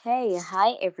Hey,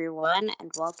 hi everyone,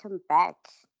 and welcome back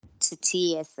to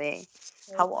TSA. Hey,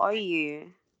 How are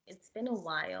you? it's been a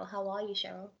while. How are you,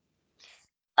 Cheryl?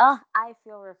 I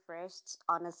feel refreshed,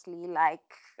 honestly.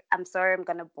 I'm sorry I'm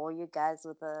gonna bore you guys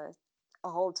with a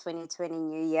whole 2020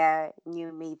 New Year,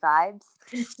 new me vibes,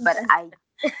 but I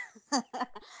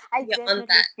You're on definitely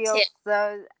that tip.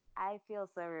 I feel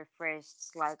so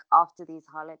refreshed. Like after these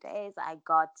holidays, I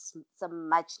got some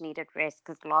much needed rest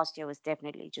because last year was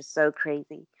definitely just so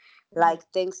crazy. Mhm. Like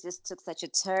things just took such a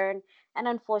turn, and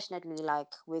unfortunately, like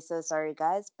we're so sorry,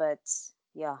 guys, but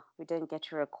yeah, we didn't get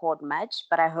to record much.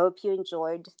 But I hope you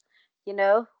enjoyed,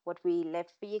 what we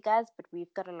left for you guys. But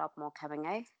we've got a lot more coming,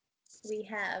 eh? We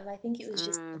have. I think it was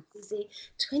just a Mm, busy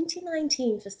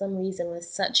 2019 for some reason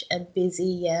was such a busy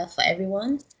year for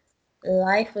everyone.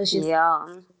 Life was just yeah,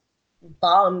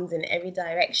 bombs in every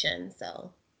direction.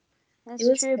 So it that's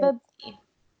was true. But crazy.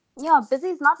 yeah, busy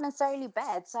is not necessarily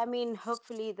bad. So, I mean,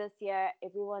 hopefully this year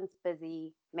everyone's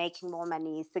busy making more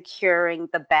money, securing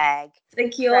the bag,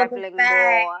 Secure the traveling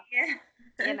bag. more,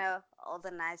 Yeah. all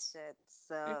the nice shit.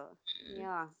 So,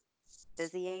 yeah,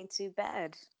 busy ain't too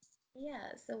bad.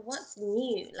 Yeah. So what's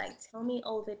new? Like, tell me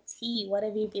all the tea. What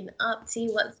have you been up to?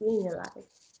 What's new in your life?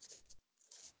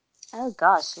 Oh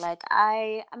gosh, like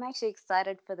I'm actually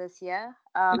excited for this year.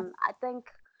 I think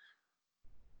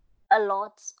a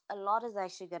lot a lot is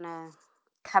actually gonna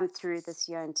come through this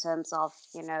year in terms of,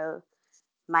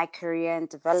 my career and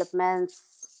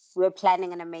developments. We're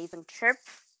planning an amazing trip.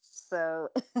 So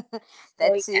Oh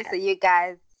that's too. So you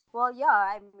guys, well, yeah,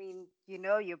 I mean,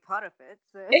 you're part of it.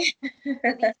 So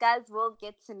yeah. these guys will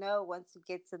get to know once we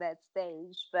get to that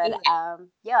stage. But Yeah.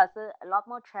 yeah, so a lot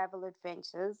more travel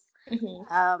adventures, Mhm.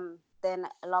 then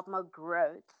a lot more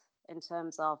growth in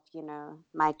terms of,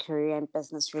 my career and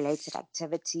business related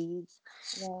activities,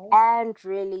 Right. and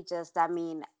really just, I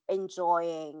mean,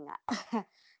 enjoying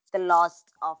the last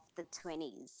of the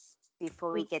 20s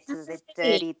before we get to the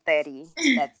Right. 30.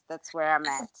 That's where I'm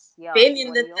at. Yeah, Been so in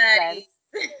what are the your plans?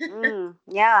 30s.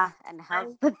 Yeah, and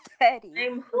how's I'm the 30s?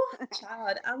 I'm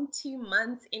child. I'm 2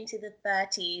 months into the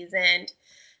 30s, and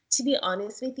to be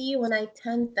honest with you, when I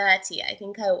turned 30, I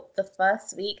think the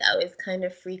first week I was kind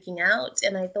of freaking out,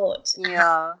 and I thought,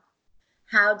 Yeah.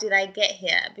 how did I get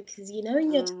here? Because in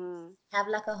your Mm-hmm. have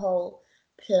like a whole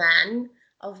plan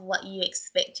of what you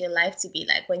expect your life to be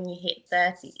like when you hit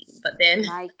 30, but then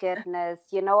My goodness.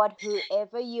 You know what?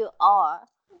 Whoever you are,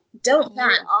 if don't you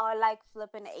plan. are like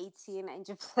flipping 18 and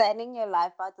you're planning your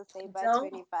life out to say by Don't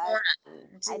 25, plan.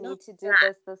 I Do not need to do plan.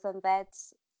 this, and that.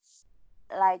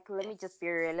 Like, let me just be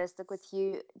realistic with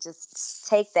you. Just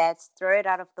take that, throw it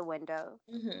out of the window,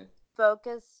 Hmm.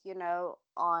 focus,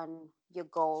 on your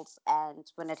goals, and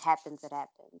when it happens, it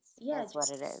happens. Yeah, That's what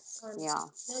just it is. on Yeah.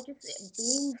 just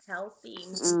being healthy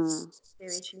mentally, Mm.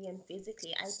 spiritually, and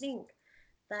physically. I think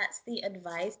that's the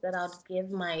advice that I'd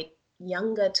give my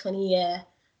younger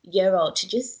 20-year old to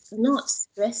just not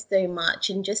stress so much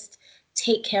and just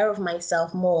take care of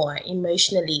myself more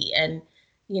emotionally and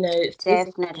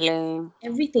physically and Definitely.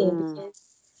 everything Mm. because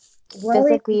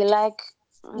worrying Physically, like,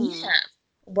 yeah,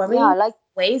 yeah, worrying like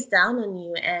weighs down on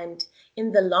you, and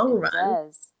in the long it run,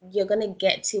 does. you're gonna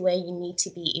get to where you need to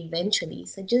be eventually.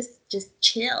 So just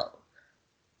chill.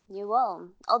 You will.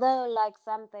 Although, like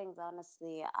some things,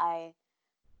 honestly, I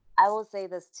will say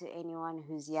this to anyone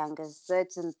who's younger.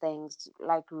 Certain things,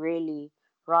 like really,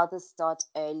 rather start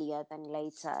earlier than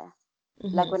later.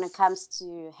 Like Hmm. when it comes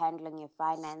to handling your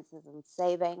finances and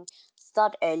saving,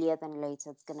 start earlier than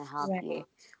later. It's going to help Right. you.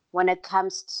 When it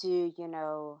comes to,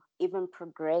 even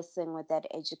progressing with that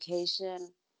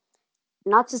education,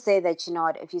 not to say that,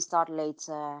 what, if you start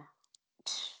later,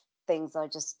 things are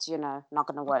just, not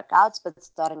going to work out, but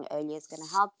starting earlier is going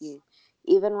to help you.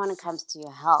 Even when it comes to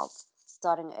your health,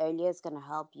 starting earlier is going to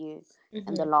help you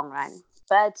in the Hmm. long run.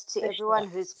 But to For sure. everyone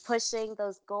who's pushing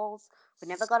those goals, who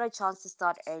never got a chance to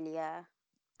start earlier,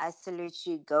 I salute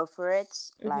you. Go for it.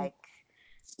 Hmm. Like,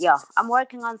 yeah, I'm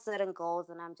working on certain goals,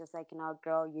 and I'm just like,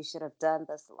 girl, you should have done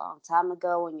this a long time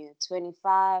ago when you're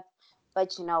 25.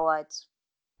 But you know what?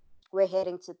 We're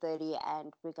heading to 30,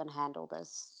 and we're going to handle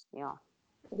this. Yeah.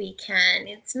 We can.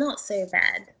 It's not so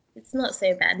bad. It's not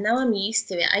so bad. Now I'm used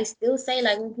to it. I still say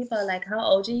like when people are like, "How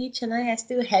old are you, Chennai?" I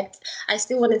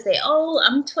still want to say, "Oh,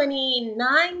 I'm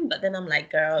 29," but then I'm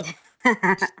like, "Girl,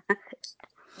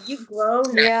 you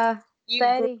grown now. Yeah, You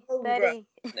 30, grown, grown." 30.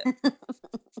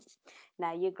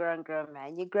 Now you grown,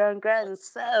 man. You grown.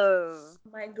 So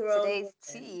My grown today's woman.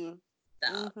 tea.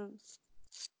 Stop. hmm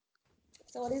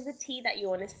So, what is the tea that you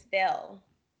want to spill?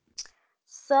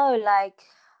 So, like,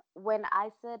 when I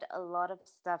said a lot of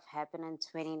stuff happened in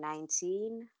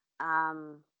 2019,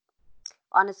 um,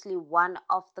 honestly, one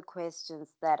of the questions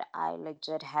that I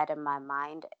legit had in my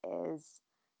mind is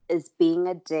being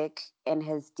a dick in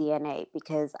his DNA,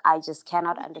 because I just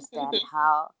cannot understand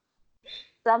how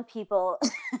some people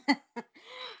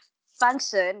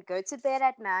function, go to bed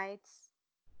at night.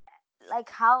 Like,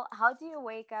 how do you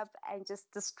wake up and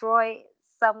just destroy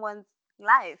someone's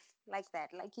life like that?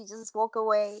 Like, you just walk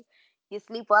away, you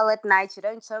sleep well at night, you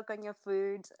don't choke on your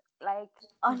food. Like,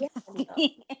 Yeah, no,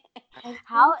 honestly, I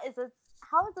how think is it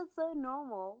how is it so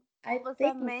normal I for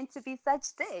think some men to be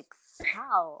such dicks?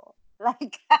 How?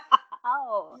 Like,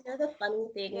 how? the funny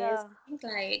thing is, Yeah. I think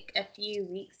like a few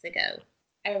weeks ago,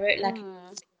 I wrote like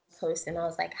Mm. a post and I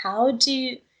was like, how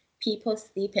do people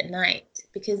sleep at night?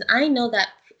 Because I know that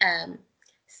um,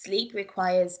 sleep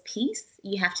requires peace.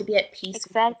 You have to be at peace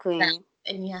with yourself Exactly.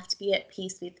 and you have to be at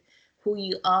peace with who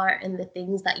you are and the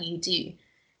things that you do.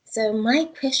 So my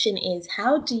question is,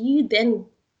 how do you then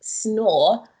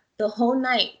snore the whole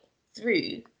night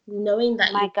through, knowing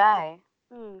that My you guy.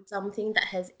 Mm. something that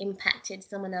has impacted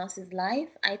someone else's life?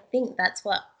 I think that's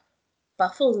what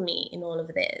baffles me in all of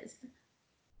this.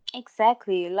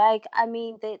 Exactly. Like, I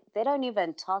mean, they don't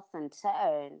even toss and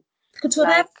turn. Couture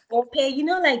Like, okay,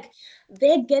 like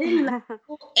they're getting like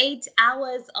full 8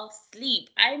 hours of sleep.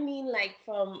 I mean, like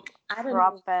from I don't know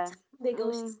what proper. time they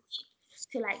go to Mm,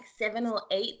 sleep to like 7 or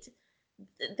 8.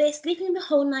 They're sleeping the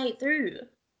whole night through.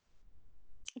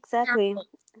 exactly. How?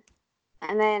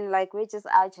 And then, like, we're just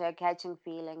out here catching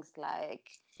feelings like,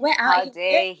 We're out how here.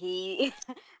 dare he,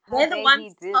 how We're the dare he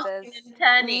ones do this? tossing and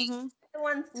turning. Mm-hmm. We're the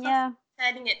ones tossing Yeah,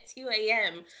 and turning at 2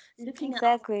 a.m. Looking at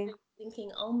our exactly. phone,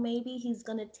 thinking, oh, maybe he's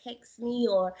gonna text me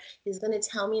or he's gonna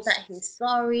tell me that he's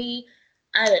sorry.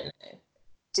 I don't know.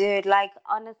 Dude, like,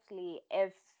 honestly,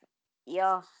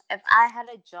 yo, if I had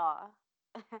a jar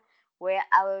where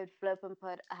I would flip and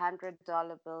put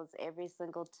 $100 bills every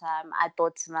single time, I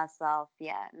thought to myself,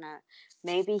 yeah, no,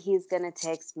 maybe he's gonna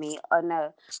text me. Oh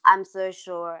no, I'm so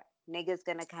sure nigga's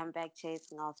gonna come back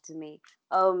chasing after me.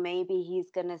 Oh, maybe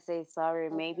he's gonna say sorry.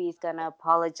 Maybe he's gonna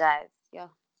apologize. Yeah,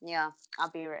 yeah, I'll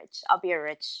be rich. I'll be a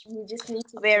rich. You just need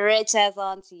to I'll be a rich ass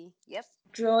auntie. Yep.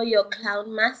 draw your Hmm.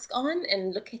 clown mask on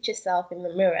and look at yourself in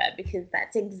the mirror because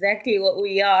that's exactly what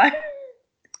we are.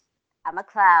 I'm a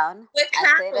clown. We're I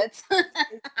said clowns.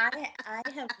 it. I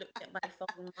have looked at my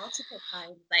phone multiple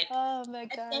times. Like Oh my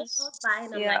a day gosh. goes by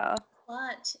and I'm like, Yeah.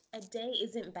 what? A day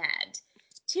isn't bad.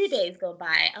 2 days go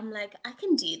by. I'm like, I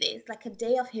can do this. Like a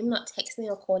day of him not texting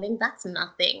or calling, that's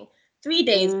nothing. 3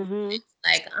 days, Mm-hmm.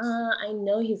 like, I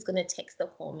know he's gonna text or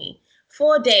call me.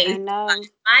 4 days, I know.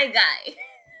 my guy.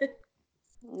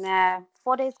 Nah.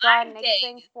 4 days gone. 5 Next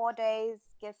thing, days. 4 days.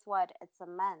 Guess what? It's a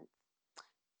month.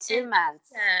 And 2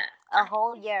 months. A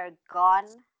whole year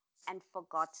gone and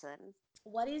forgotten.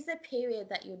 what is the period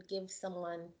that you'd give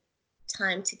someone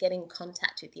time to get in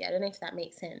contact with you? I don't know if that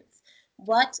makes sense.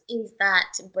 What is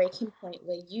that breaking point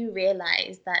where you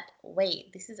realize that,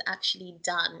 wait, this is actually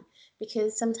done?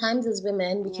 Because sometimes as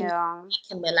women, we can Yeah.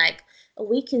 and we're like, a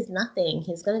week is nothing.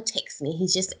 He's going to text me.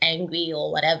 He's just angry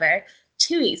or whatever.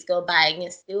 2 weeks go by and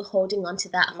you're still holding on to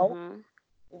that hope. Mm-hmm.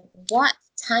 What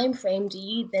time frame do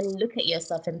you then look at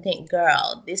yourself and think,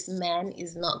 girl, this man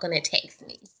is not going to text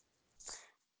me?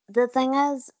 The thing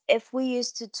is, if we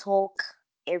used to talk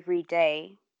every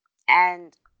day,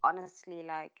 and honestly,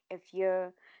 like, if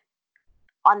you're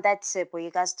on that tip where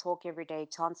you guys talk every day,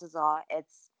 chances are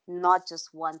it's not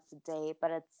just once a day,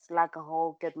 but it's like a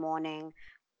whole good morning.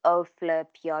 Oh, flip,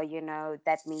 yeah,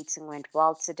 that meeting went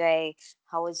well today.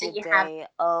 How was your And you have day?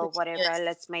 Oh, whatever.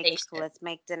 continuous conversation. Let's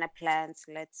make dinner plans.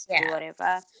 Let's do Yeah.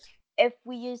 whatever. If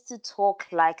we used to talk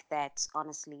like that,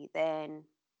 honestly, then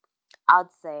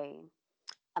I'd say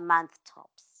a month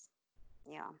tops.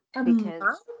 Yeah, A because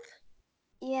month?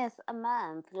 yes, a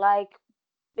month. Like,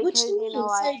 What do because you you know mean?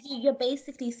 So what? you're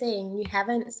basically saying you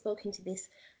haven't spoken to this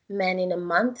man in a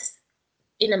month,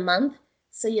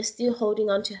 so you're still holding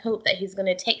on to hope that he's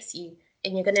gonna text you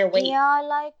and you're gonna wait. Yeah,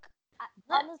 like,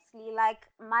 What? honestly, like,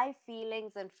 my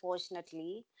feelings,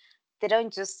 unfortunately, they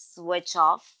don't just switch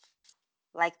off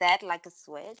like that, like a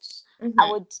switch. I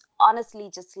Mm-hmm. would honestly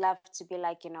just love to be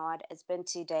like, you know what? It's been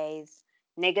 2 days.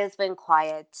 Nigga's been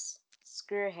quiet.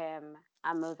 Screw him.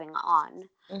 I'm moving on.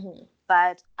 Mm-hmm.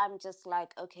 But I'm just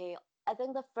like, okay, I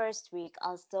think the first week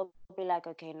I'll still be like,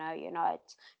 okay, no, you know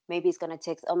what? Maybe he's gonna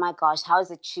text. Oh my gosh, how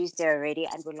is it Tuesday already?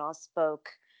 And we last spoke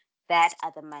that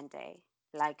other Monday.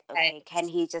 Like, Right. okay, can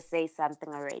he just say something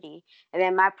already? And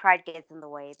then my pride gets in the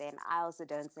way. Then I also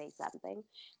don't say something.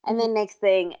 And Mm-hmm. then next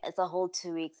thing, it's a whole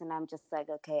 2 weeks, and I'm just like,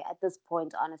 okay, at this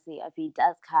point, honestly, if he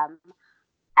does come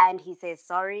and he says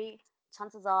sorry,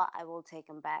 chances are I will take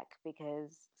him back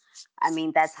because I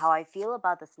mean, that's how I feel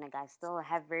about this nigga. I still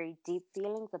have very deep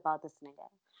feelings about this nigga.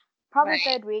 Probably Right.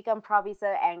 third week, I'm probably so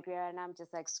angry and I'm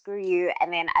just like, screw you.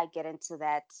 And then I get into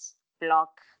that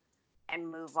block and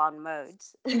move on mode.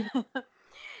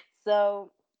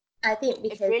 So I think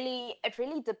because it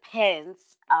really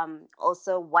depends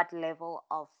also what level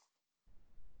of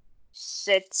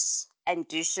shit and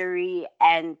douchery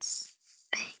and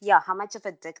yeah, how much of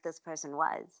a dick this person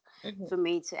was mhm, for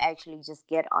me to actually just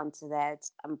get onto that.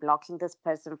 I'm blocking this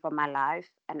person from my life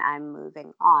and I'm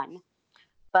moving on.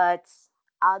 But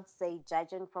I'd say,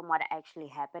 judging from what actually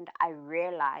happened, I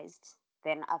realized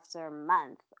then after a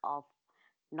month of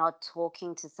not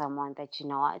talking to someone that, you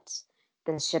know what,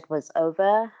 this shit was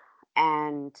over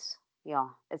and yeah,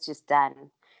 it's just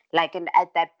done. Like, and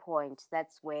at that point,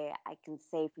 that's where I can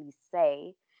safely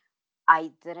say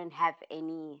I didn't have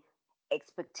any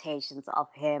expectations of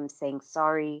him saying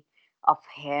sorry, of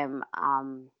him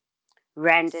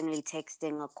randomly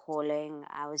texting or calling.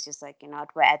 I was just like, you know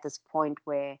what, we're at this point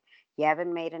where you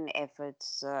haven't made an effort,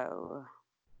 so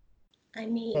I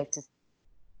mean, let's just,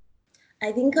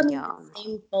 I think I'm in the yeah.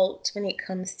 same boat when it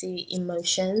comes to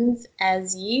emotions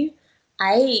as you.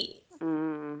 I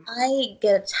Mm, I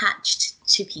get attached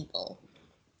to people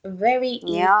very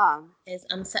easily yeah. because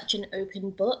I'm such an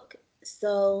open book.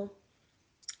 So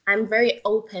I'm very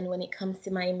open when it comes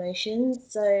to my emotions.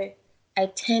 So I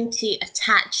tend to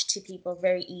attach to people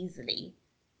very easily.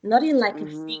 Not in like a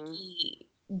Hmm. freaky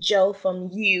Joe from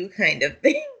you kind of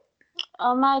thing.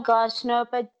 Oh my gosh, no,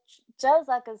 but Joe's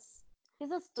like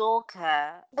he's a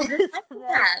stalker. He's a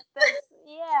psychopath. That's,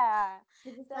 yeah.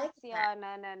 He's a That's, psychopath. yeah,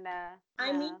 no, no, no,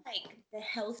 I mean no. like the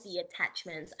healthy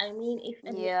attachments. I mean if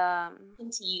a man Yeah.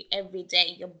 to you every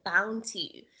day, you're bound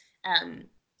to um,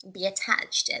 be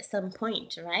attached at some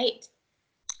point, right?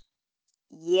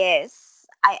 Yes,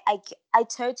 I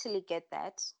totally get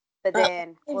that. But But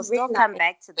then what we'll I've still come realized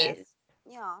back to is, this.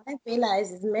 Yeah, what I've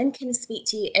realized is men can speak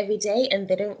to you every day and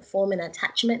they don't form an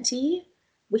attachment to you,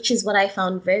 which is what I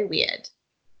found very weird.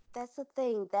 that's the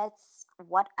thing. That's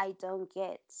what I don't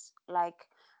get. Like,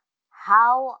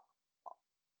 how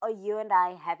are you and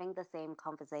I having the same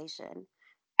conversation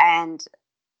and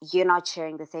you're not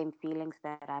sharing the same feelings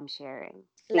that I'm sharing?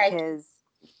 Like, Because,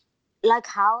 like,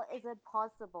 how is it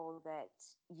possible that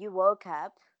you woke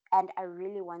up and I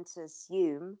really want to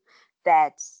assume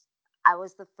that I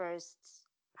was the first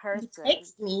you person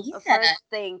text me, or yeah. first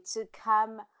thing to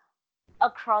come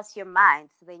across your mind?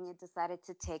 So then you decided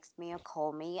to text me or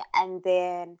call me, and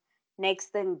then next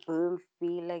thing, boom,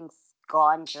 feelings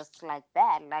gone just like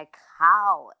that. Like,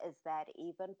 how is that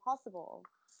even possible?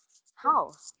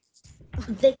 How?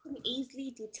 They can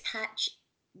easily detach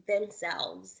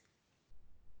themselves,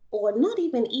 or not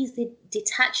even easily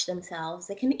detach themselves.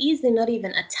 They can easily not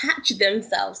even attach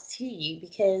themselves to you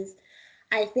because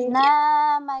I think it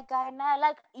Nah, my guy, nah.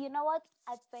 Like, you know what?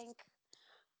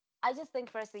 I just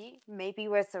think, firstly, maybe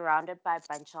we're surrounded by a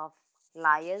bunch of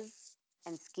liars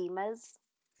and schemers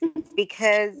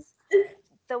because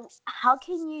how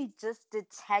can you just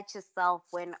detach yourself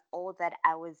when all that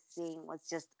I was seeing was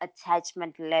just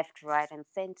attachment left, right, and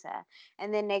center?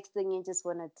 And then next thing you just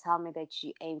want to tell me that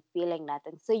you ain't feeling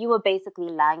nothing. So you were basically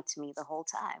lying to me the whole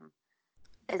time.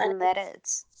 but Isn't that it?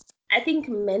 I think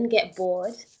men get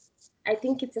bored. I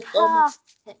think Ah,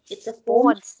 it's a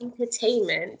form of bored.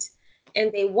 entertainment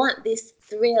and they want this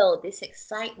thrill, this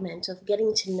excitement of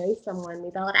getting to know someone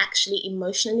without actually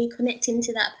emotionally connecting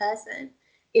to that person,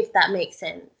 if that makes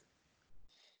sense.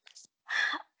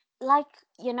 Like,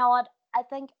 you know what? I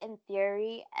think in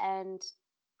theory and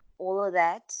all of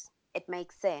that, it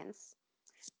makes sense.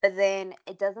 But then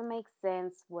it doesn't make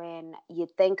sense when you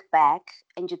think back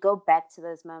and you go back to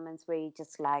those moments where you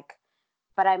just like,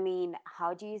 but I mean,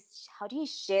 how do you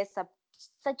share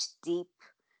such deep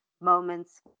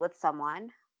moments with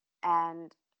someone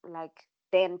and like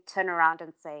then turn around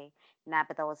and say, nah,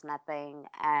 but that was nothing,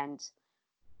 and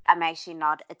I'm actually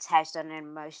not attached on an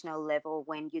emotional level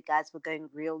when you guys were going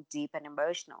real deep and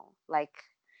emotional. Like,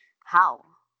 how?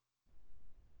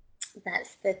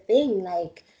 That's the thing.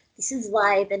 Like, this is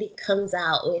why that it comes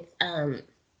out with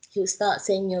he'll start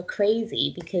saying you're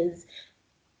crazy because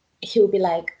he'll be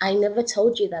like, I never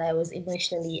told you that I was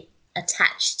emotionally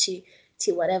attached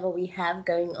to whatever we have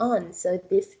going on. So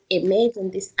this image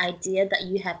and this idea that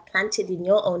you have planted in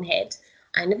your own head,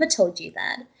 I never told you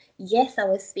that. Yes, I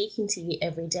was speaking to you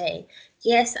every day.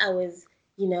 Yes, I was,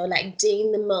 like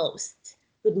doing the most.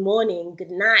 Good morning, good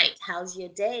night, how's your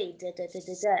day? Da da da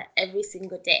da da every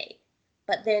single day.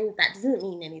 But then that doesn't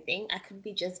mean anything. I could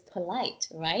be just polite,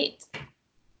 right?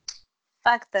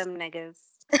 Fuck them niggas.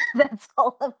 That's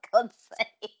all I'm gonna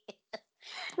say.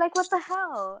 Like, what the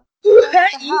hell? Who What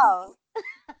hurt the you? hell?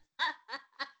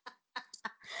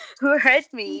 Who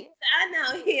hurt me? I'm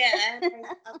out here like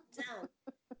up down.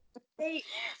 They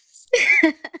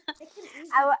they can easily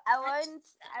I catch won't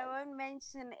I themselves. won't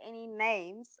mention any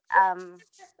names.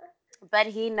 But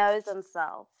he knows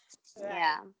himself. Right.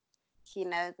 Yeah, he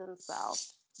knows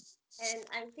himself. And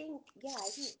I think, yeah, I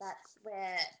think that's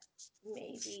where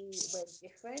maybe we're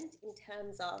different in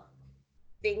terms of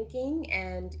thinking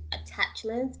and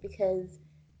attachments because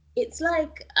it's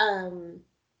like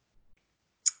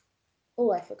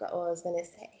oh, I forgot what I was gonna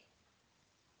say.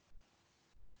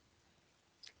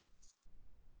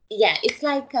 Yeah, it's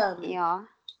like Yeah.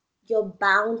 you're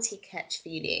bound to catch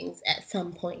feelings at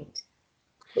some point,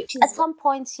 which At is some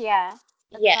point, yeah.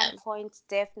 At some yeah. point,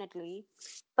 definitely.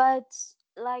 But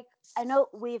like, I know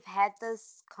we've had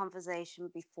this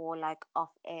conversation before, like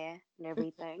off air and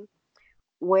everything,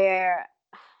 where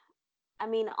I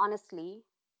mean, honestly,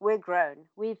 we're grown.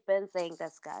 We've been saying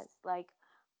this, guys. Like,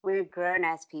 we're grown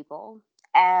as people.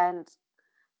 And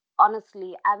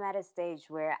honestly, I'm at a stage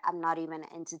where I'm not even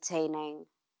entertaining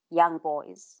young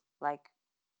boys. Like,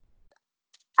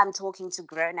 I'm talking to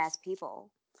grown ass people.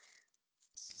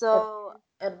 At, So,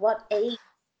 at what age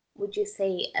would you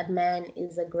say a man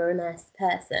is a grown ass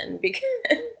person? Because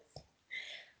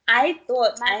I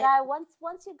thought my I guy,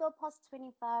 once you go past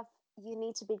 25, you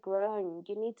need to be grown.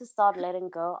 You need to start letting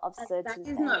go of that certain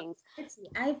is not things. reality.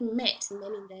 I've met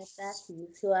men in their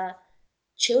 30s who are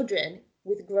children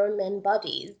with grown men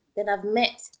bodies. Then I've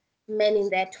met men in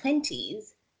their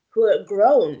 20s who are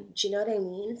grown. Do you know what I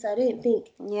mean? So I don't think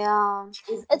Yeah.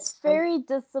 is a It's standard. very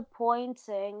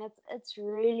disappointing. It's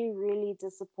really, really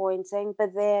disappointing.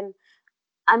 But then,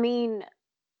 I mean,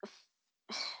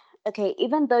 okay,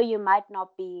 even though you might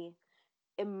not be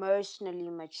emotionally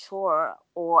mature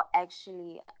or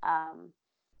actually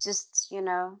just,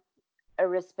 a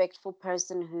respectful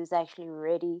person who's actually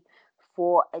ready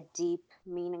for a deep,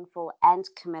 meaningful, and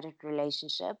committed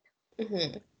relationship.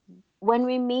 Hmm. When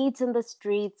we meet in the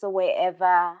streets or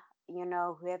wherever,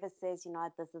 whoever says,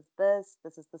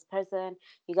 this is this person,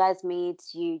 you guys meet,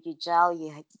 you gel,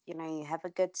 you have a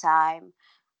good time,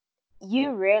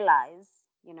 you realize,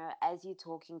 as you're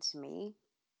talking to me,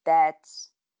 that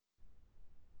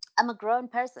I'm a grown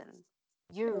person.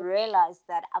 You realize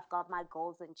that I've got my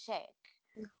goals in check.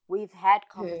 We've had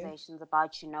Hmm. conversations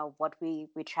about, what we're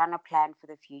trying to plan for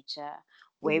the future,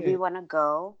 where we Hmm. want to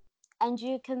go, and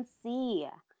you can see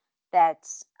that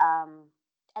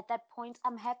at that point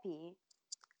I'm happy.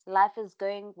 Life is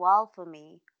going well for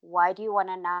me. Why do you want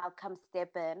to now come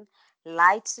step in,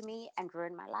 lie to me, and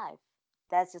ruin my life?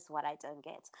 That's just what I don't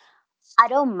get. I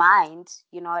don't mind,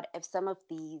 if some of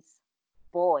these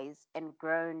boys and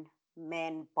grown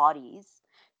men bodies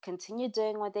continue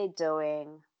doing what they're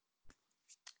doing,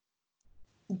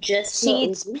 Just not cheat,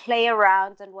 with me. play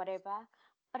around, and whatever.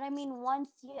 But I mean, once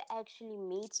you actually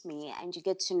meet me and you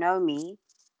get to know me,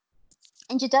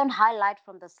 and you don't highlight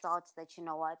from the start that,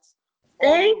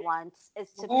 all he Thank wants is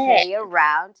to yeah. play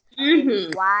around, then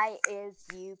Hmm. why is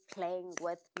you playing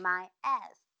with my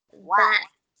ass? Why?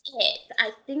 That's it.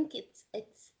 I think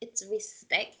it's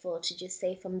respectful to just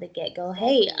say from the get go,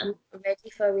 hey, Exactly. I'm ready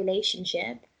for a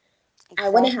relationship. I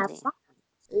want to have Exactly. fun.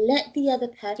 Let the other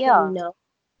person Yeah. know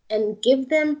and give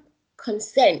them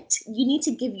consent. You need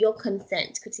to give your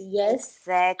consent because yes,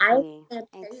 I Exactly. can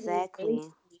play these games Exactly.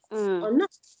 with you Mm. or not.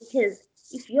 Because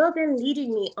if you're then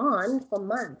leading me on for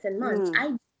months and months, Mm. I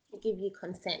need to give you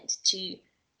consent to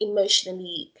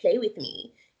emotionally play with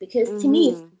me. Because to me,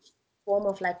 it's Mm-hmm. a form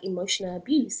of like emotional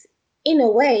abuse in a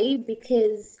way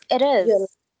because It you're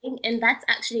is. lying, and that's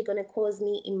actually going to cause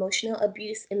me emotional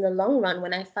abuse in the long run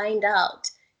when I find out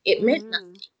it meant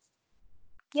Mm-hmm.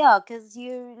 Yeah, because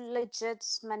you legit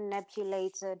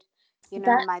manipulated,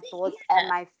 nothing. my That's thoughts and it.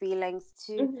 my feelings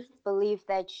to Yeah. believe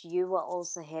that you were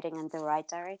also heading in the right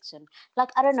direction. Like,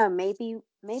 I don't know, maybe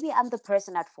I'm the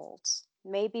person at fault.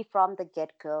 Maybe from the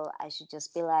get-go, I should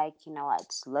just be like, you know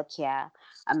what, look here,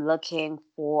 I'm looking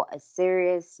for a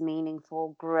serious,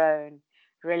 meaningful, grown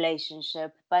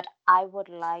relationship. But I would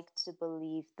like to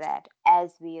believe that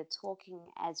as we are talking,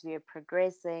 as we are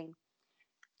progressing,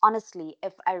 honestly,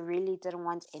 if I really didn't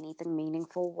want anything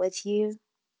meaningful with you,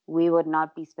 we would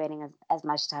not be spending as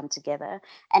much time together.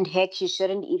 And heck, you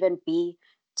shouldn't even be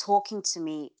talking to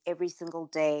me every single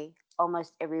day,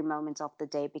 almost every moment of the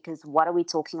day, because what are we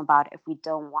talking about if we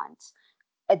don't want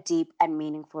a deep and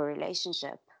meaningful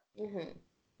relationship? Hmm.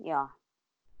 Yeah.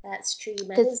 That's true. You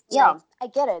might Because, as well like yeah, I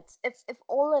get it. If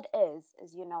all it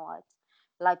is, you know what,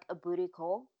 like a booty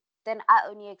call, then I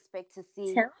only expect to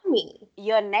see tell me.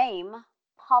 your name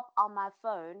pop on my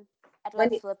phone at when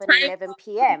like it's flipping time 11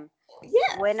 p.m. for,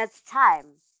 yeah. when it's time.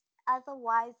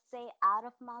 Otherwise, stay out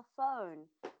of my phone.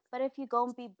 But if you're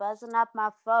gonna be buzzing up my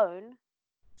phone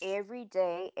every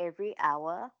day, every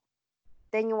hour,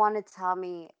 then you want to tell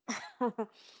me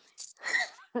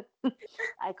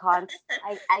I can't.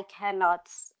 I cannot.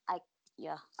 I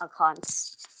yeah. I can't.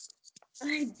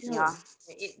 I Yeah. don't.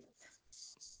 It.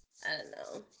 I don't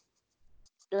know.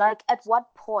 Like, at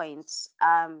what point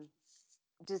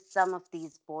do some of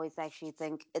these boys actually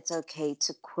think it's okay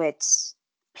to quit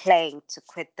playing, to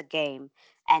quit the game,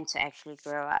 and to actually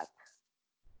grow up?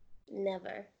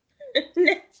 Never.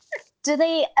 Do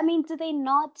they? I mean, do they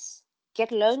not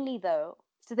get lonely though?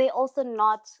 Do they also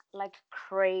not like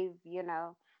crave,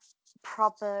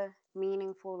 proper,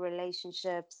 meaningful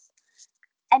relationships?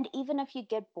 And even if you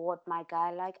get bored, my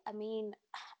guy, like, I mean,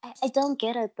 I don't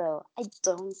get it though. I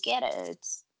don't get it.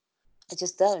 I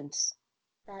just don't.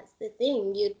 That's the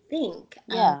thing.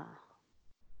 Yeah.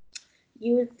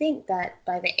 You would think that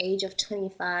by the age of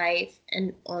 25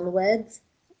 and onwards,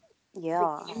 the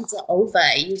Yeah. games are over.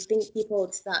 You think people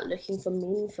would start looking for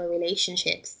meaningful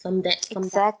relationships from that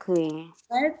Exactly.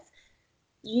 onwards.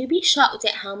 You'd be shocked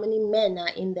at how many men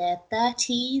are in their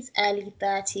 30s, early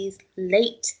 30s,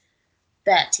 late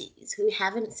 30s who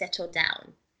haven't settled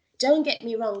down. Don't get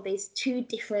me wrong, there's two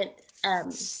different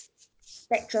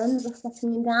spectrums of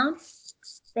settling down.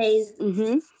 There's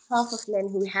Mm-hmm. half of men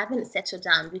who haven't settled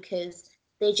down because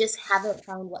they just haven't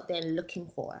found what they're looking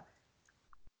for,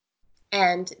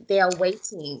 and they are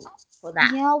waiting for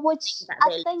that Yeah, which that I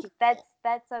they're think looking for.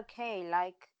 that's okay.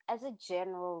 Like, as a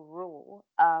general rule,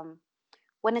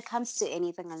 when it comes to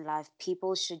anything in life,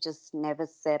 people should just never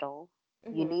settle.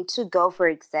 You Hmm. need to go for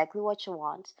exactly what you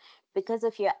want. Because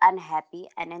if you're unhappy,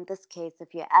 and in this case,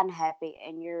 if you're unhappy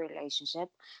in your relationship,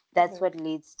 that's Hmm. what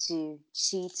leads to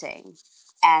cheating.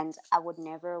 And I would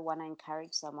never want to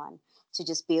encourage someone to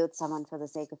just be with someone for the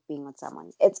sake of being with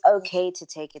someone. It's okay to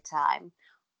take your time,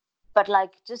 but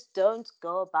like, just don't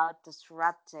go about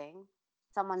disrupting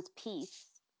someone's peace.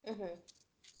 Hmm.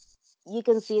 You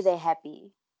can see they're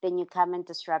happy, then you come and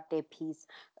disrupt their peace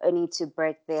only to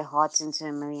break their hearts into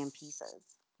a million pieces.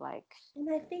 Like, And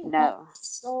I think that's no.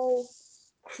 so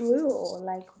cruel.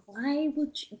 Like, why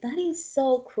would you? That is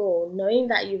so cruel. Knowing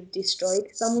that you've destroyed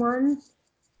someone,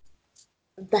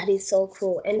 that is so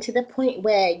cruel. And to the point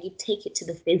where you take it to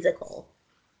the physical.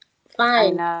 I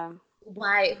Fine. know.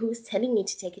 Why? Who's telling you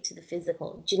to take it to the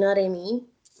physical? Do you know what I mean?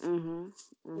 Mhm.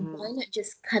 Why Mhm. not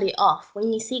just cut it off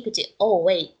when you see it? Oh,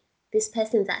 wait, this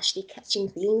person's actually catching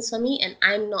feelings for me and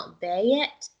I'm not there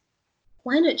yet.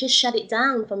 Why not just shut it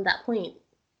down from that point?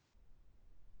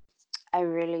 I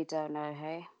really don't know,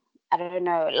 hey. I don't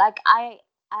know. Like,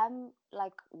 I'm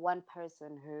like one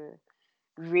person who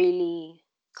really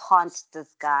can't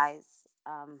disguise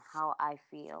how I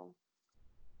feel.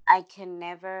 I can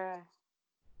never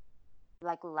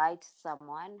like lie to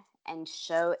someone and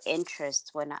show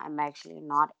interest when I'm actually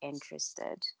not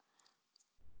interested.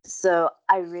 So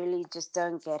I really just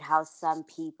don't get how some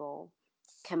people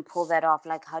can pull that off.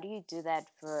 Like, how do you do that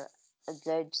for a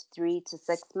good 3 to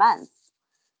 6 months?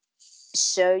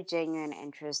 Show genuine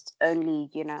interest only,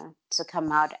 to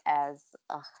come out as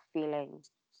feeling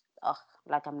ugh,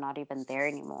 like I'm not even there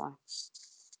anymore.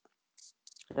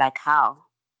 Like, how?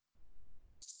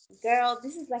 Girl,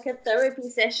 this is like a therapy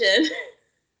session.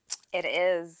 It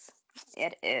is.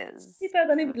 It is. People are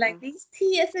going to be like, Mm-mm. these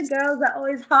TSA girls are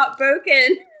always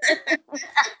heartbroken.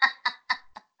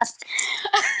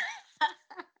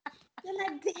 You're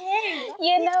like, dang, why are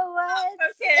You they know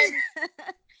heartbroken?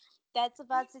 what? That's Why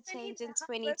about to do they need change in that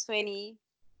heartbroken? 2020.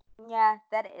 Yeah,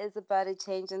 that is about to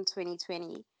change in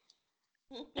 2020.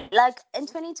 Like, in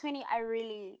 2020, I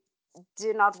really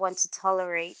do not want to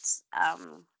tolerate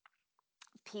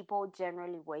people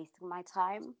generally wasting my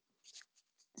time.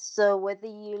 So whether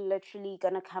you literally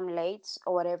gonna come late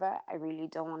or whatever, I really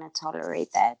don't want to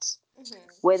tolerate that. Hmm.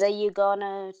 Whether you're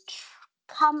gonna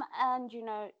come and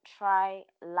try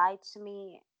lie to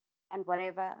me and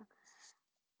whatever,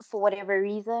 for whatever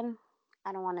reason,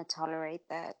 I don't want to tolerate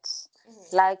that.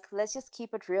 Hmm. Like, let's just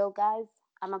keep it real, guys.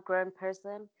 I'm a grown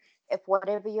person. If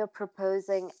whatever you're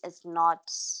proposing is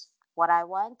not what I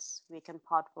want, we can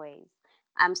part ways.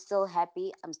 I'm still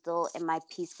happy. I'm still in my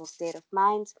peaceful state of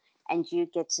mind, and you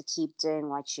get to keep doing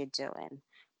what you're doing.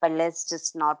 But let's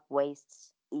just not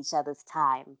waste each other's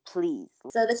time, please.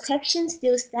 So the question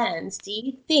still stands. Do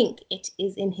you think it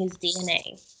is in his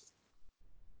DNA?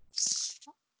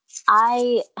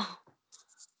 I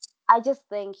I just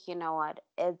think, you know what,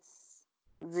 it's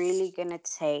really gonna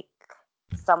take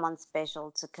someone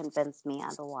special to convince me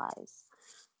otherwise.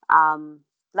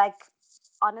 Like,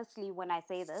 honestly, when I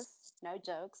say this, no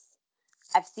jokes.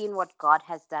 I've seen what God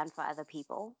has done for other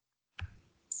people.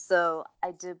 So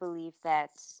I do believe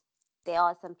that there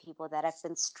are some people that have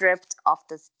been stripped of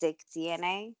this dick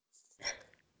DNA.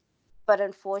 But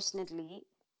unfortunately,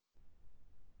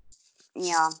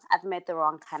 yeah, I've met the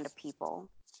wrong kind of people.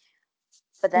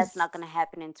 But that's not going to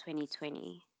happen in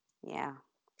 2020. Yeah,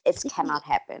 it See, cannot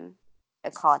happen.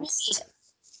 It can't.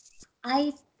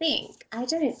 I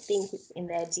don't think it's in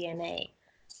their DNA.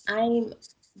 I'm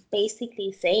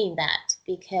basically saying that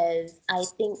because I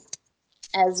think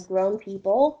as grown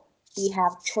people, we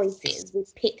have choices.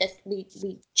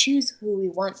 We choose who we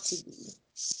want to be.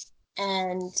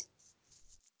 And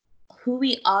who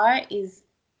we are is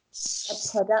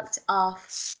a product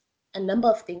of a number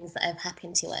of things that have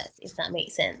happened to us, if that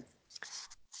makes sense.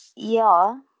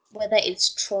 Yeah, Whether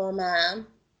it's trauma,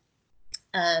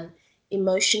 um,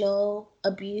 emotional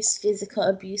abuse, physical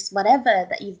abuse, whatever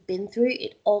that you've been through,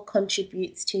 it all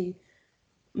contributes to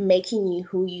making you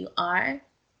who you are.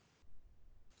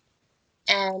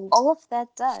 And all of that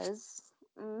does.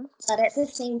 Mm. but at the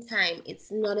same time,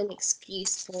 it's not an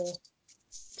excuse for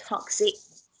toxic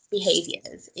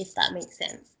behaviors, if that makes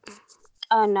sense.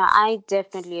 Oh no, I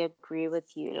definitely agree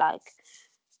with you. Like,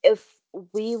 if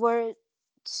we were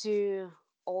to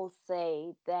all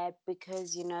say that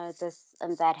because this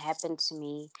and that happened to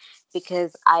me,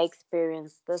 because I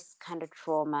experienced this kind of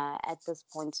trauma at this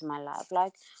point in my life,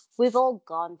 like we've all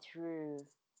gone through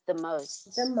the The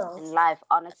most in most. life,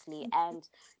 honestly, and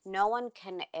no one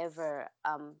can ever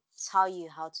tell you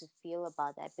how to feel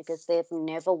about that because they've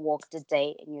never walked a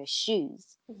day in your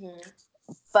shoes. Hmm.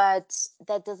 But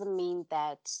that doesn't mean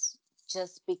that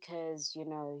just because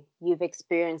you've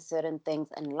experienced certain things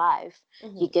in life,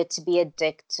 you Hmm. get to be a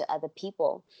dick to other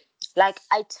people. Like,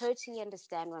 I totally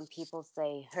understand when people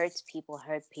say hurt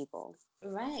people,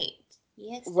 Right.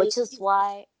 Yes, they which is do.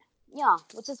 why, yeah,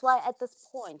 which is why at this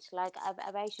point, like,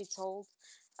 I've actually told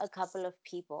a couple of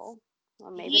people,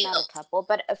 or maybe not a Heal. couple,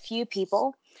 but a few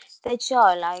people, that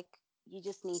sure, like, you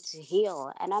just need to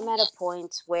heal. And I'm at a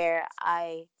point where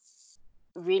I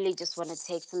really just want to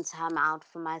take some time out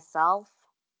for myself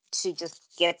to just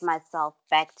get myself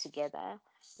back together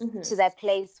Hmm. to that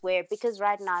place where, because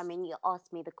right now, I mean, you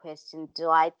asked me the question, do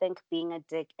I think being a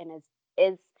dick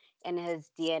is in his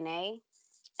DNA?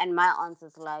 And my answer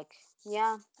is like,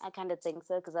 yeah, I kind of think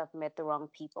so because I've met the wrong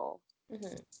people.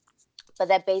 Hmm. But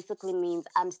that basically means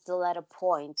I'm still at a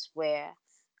point where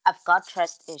I've got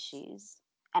trust issues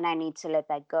and I need to let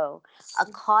that go. I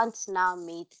can't now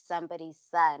meet somebody's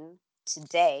son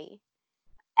today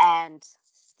and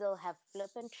still have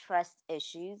flippant trust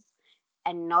issues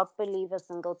and not believe a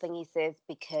single thing he says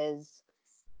because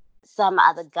some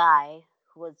other guy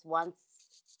who was once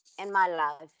in my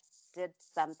life did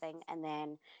something, and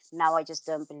then now I just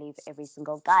don't believe every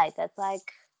single guy. That's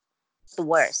like the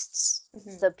worst.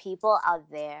 Hmm. So people out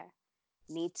there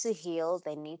need to heal,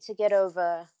 they need to get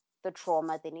over the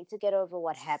trauma, they need to get over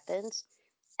what happened,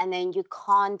 and then you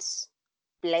can't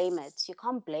blame it. You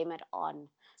can't blame it on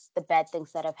the bad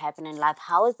things that have happened in life.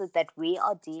 How is it that we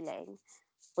are dealing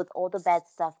with all the bad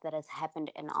stuff that has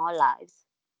happened in our lives,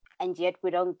 and yet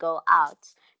we don't go out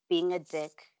being a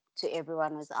dick to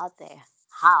everyone who's out there?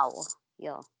 How?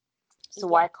 Yeah. So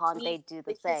Yeah. why can't they do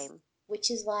the Which is same?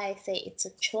 which is why I say it's a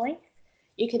choice.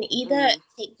 You can either Mm,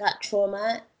 take that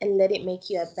trauma and let it make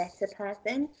you a better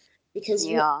person because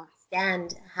you yeah.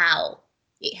 understand how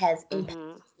it has impacted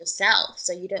Mm-hmm. yourself.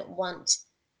 So you don't want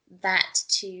that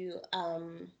to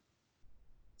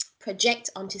project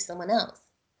onto someone else.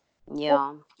 Or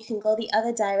Yeah. you can go the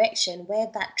other direction where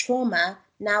that trauma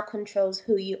now controls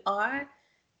who you are.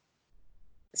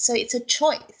 So it's a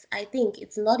choice. I think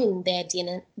it's not in their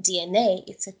DNA,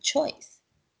 it's a choice.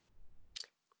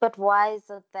 But why is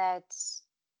it that,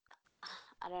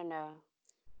 I don't know,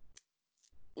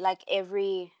 like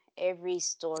every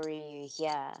story you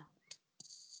hear,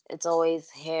 it's always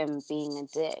him being a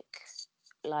dick.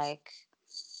 Like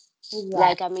Yeah.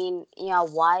 like I mean, yeah,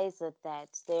 why is it that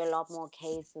there are a lot more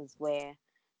cases where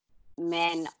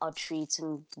men are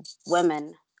treating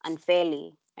women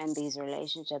unfairly in these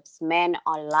relationships? Men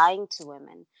are lying to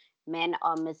women. Men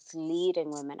are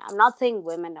misleading women. I'm not saying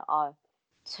women are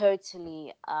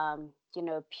totally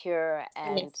pure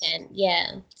and Innocent.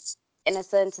 Yeah.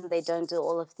 innocent and they don't do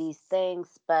all of these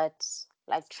things, but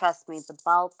like, trust me, the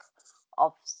bulk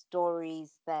of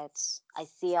stories that I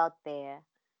see out there,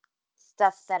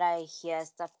 stuff that I hear,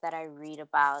 stuff that I read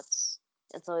about,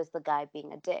 it's always the guy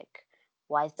being a dick.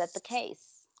 Why is that the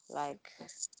case? Like,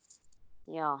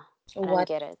 yeah, I don't What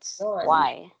get it. on?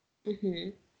 Why? Hmm.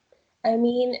 I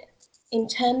mean, in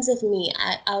terms of me,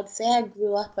 I would say I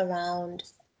grew up around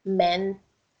men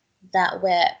that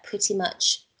were pretty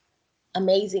much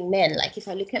amazing men. Like if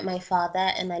I look at my father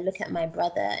and I look at my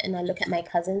brother and I look at my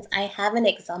cousins, I have an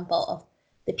example of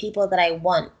the people that I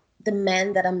want, the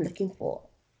men that I'm looking for,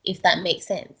 if that makes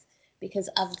sense. Because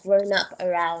I've grown up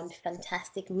around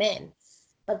fantastic men.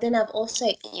 But then I've also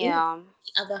experienced Yeah.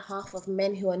 the other half of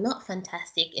men who are not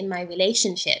fantastic in my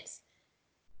relationships.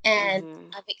 And Mm-hmm.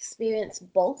 I've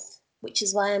experienced both, which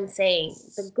is why I'm saying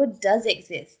the good does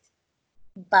exist,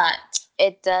 but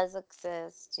It does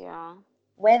exist, yeah.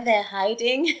 where they're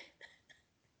hiding,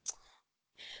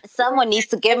 where Someone needs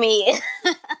to give they're me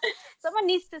someone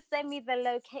needs to send me the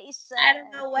I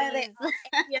don't location, know where they please. are.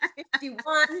 Area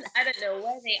 51. I don't know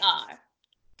where they are.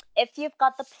 If you've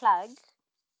got the plug,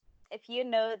 if you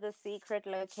know the secret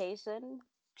location,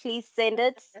 please send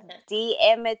it,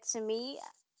 DM it to me.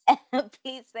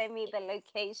 Please send me the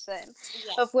location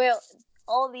Yes. of where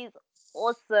all these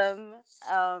awesome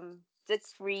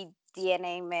Dix free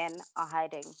DNA men are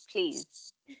hiding. Please.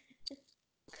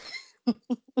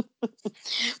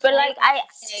 You But say like that,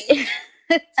 okay.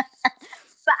 but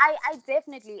I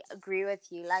definitely agree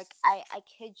with you. Like I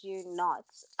kid you not.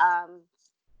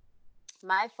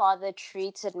 My father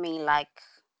treated me like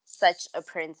such a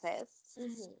princess,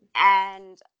 Mm-hmm.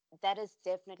 and that is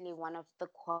definitely one of the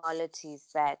qualities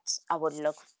that I would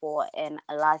look for in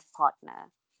a life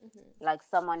partner, Mm-hmm. like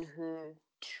someone who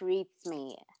treats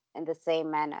me in the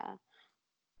same manner.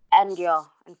 And yeah,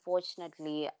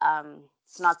 unfortunately,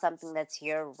 it's not something that's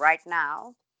here right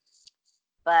now,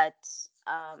 but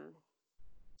um,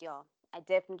 yeah, I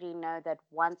definitely know that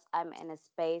once I'm in a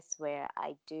space where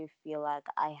I do feel like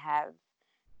I have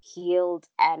healed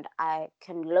and I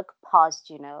can look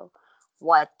past,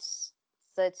 what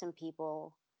certain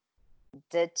people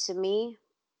did to me,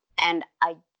 and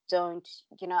I don't,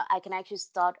 I can actually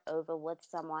start over with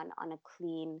someone on a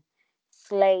clean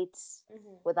slate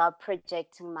Mm-hmm. without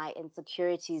projecting my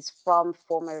insecurities from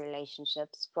former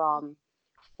relationships, from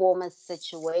former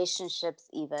situationships,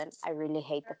 even. I really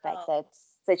hate the fact Girl,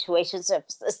 that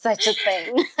situationships is such a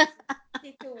thing.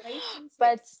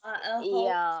 But situationships are a whole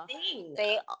yeah, thing.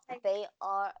 they Like, they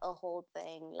are a whole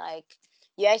thing. Like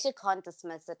you actually can't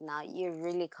dismiss it now. You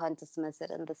really can't dismiss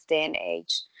it in this day and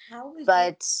age. how would you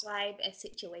But describe a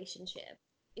situationship?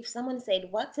 If someone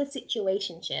said, "What's a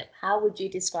situationship?" How would you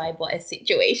describe what a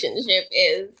situationship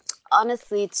is?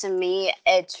 honestly, to me,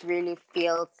 it really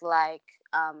feels like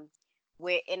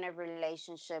we're in a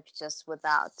relationship just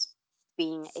without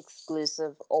being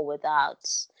exclusive or without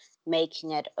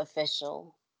making it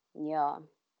official. Yeah.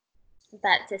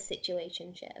 That's a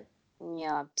situationship.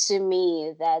 Yeah. To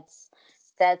me, that's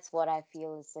what I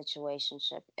feel a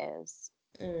situationship is.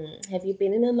 Have you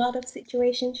been in a lot of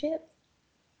situationships?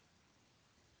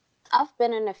 I've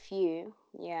been in a few.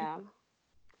 Yeah,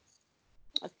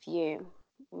 a few.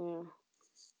 Mm.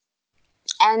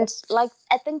 And like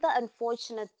I think the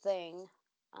unfortunate thing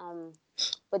um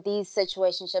with these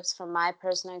situationships from my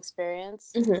personal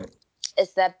experience Mm-hmm.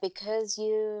 is that because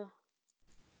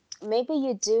maybe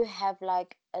you do have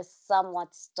like a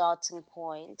somewhat starting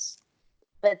point,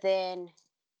 but then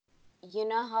you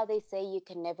know how they say you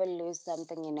can never lose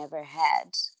something you never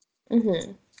had.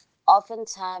 Mm-hmm.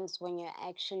 Oftentimes when you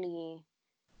actually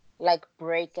like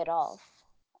break it off,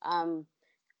 um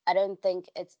I don't think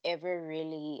it's ever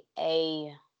really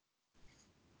a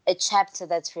chapter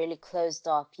that's really closed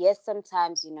off. Yes,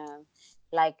 sometimes,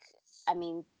 like, I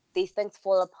mean, these things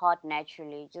fall apart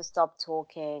naturally. Just stop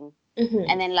talking. Mm-hmm.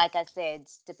 And then, like I said,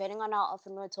 depending on how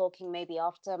often we're talking, maybe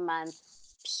after a month,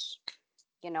 psh,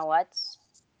 you know what?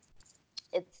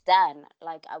 It's done.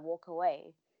 Like, I walk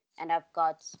away and I've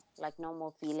got like no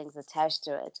more feelings attached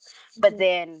to it. But Mm-hmm.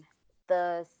 then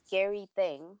the scary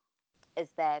thing is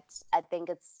that I think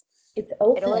It's it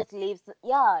open. always leaves,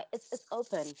 yeah, it's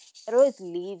open. It always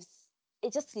leaves,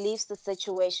 it just leaves the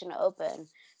situation open.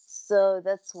 So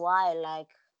that's why, like,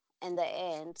 in the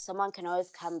end, someone can always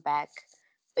come back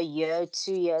a year,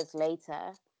 2 years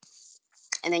later,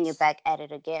 and then you're back at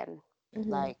it again.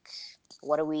 Mm-hmm. Like,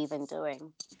 what are we even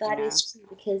doing, you That know? is true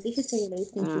because if it's a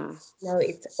relationship, Mm, no,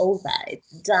 it's over. It's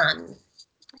done.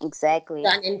 exactly.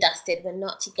 Done and dusted. We're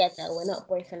not together. We're not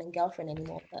boyfriend and girlfriend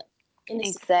anymore. But in a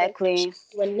situation, Exactly.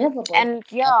 we're never boyfriend And and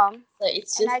yeah, girlfriend. So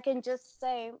it's and just I can just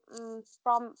say,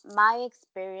 from my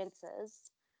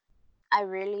experiences, I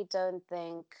really don't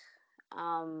think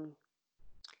um,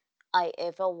 I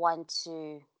ever want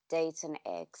to date an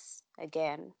ex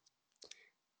again.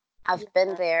 I've been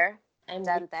yeah, there, I'm with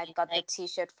done that, you. got the Like t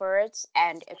shirt for it,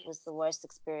 and it was the worst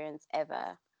experience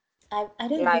ever. I don't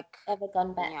think Like, I've ever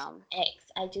gone back to yeah.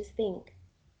 ex. I just think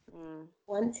Mm.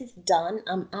 once it's done,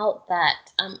 I'm out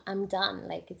that I'm done.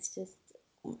 Like it's just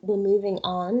we're moving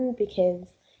on because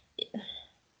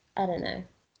I don't know.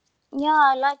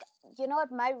 Yeah, like, you know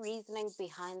what, my reasoning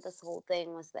behind this whole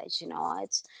thing was that, you know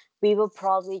what, we were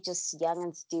probably just young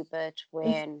and stupid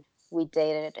Mhm. when we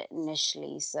dated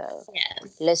initially. So Yeah.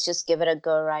 let's just give it a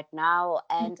go right now.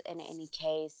 And in any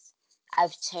case,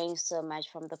 I've changed so much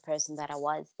from the person that I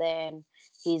was then.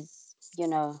 He's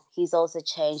also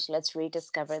changed. Let's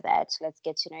rediscover that. Let's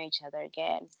get to know each other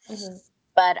again. Hmm.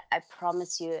 But I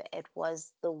promise you, it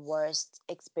was the worst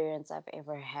experience I've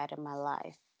ever had in my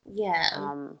life. Yeah.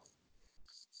 Um,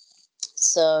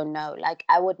 so no, like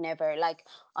I would never, like,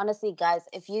 honestly, guys,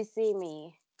 if you see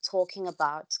me talking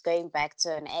about going back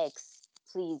to an ex,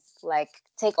 please, like,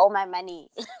 take all my money.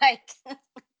 Like,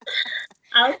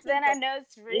 I'll then take I up. know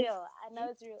it's real. I know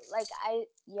it's real. Like,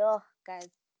 yo, guys,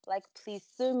 like, please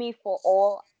sue me for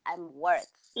all I'm worth,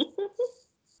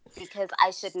 because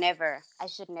I should never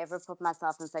put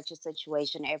myself in such a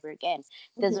situation ever again.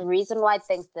 There's Mhm. a reason why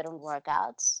things didn't work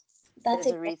out. That's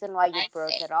There's a exactly reason why what you I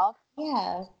broke say. it off.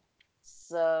 Yeah.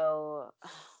 So,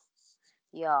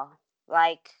 yeah,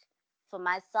 like, for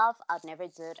myself, I'd never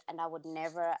do it, and I would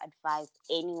never advise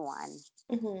anyone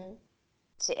Hmm.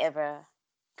 to ever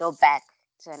go back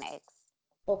to an ex.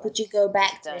 Or could Like, you go just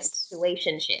back to a don't.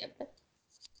 situationship?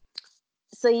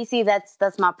 So you see,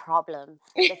 that's my problem.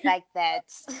 The fact that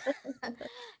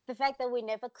the fact that we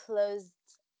never closed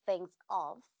things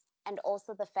off, and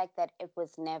also the fact that it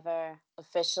was never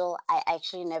official. I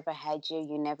actually never had you.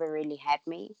 You never really had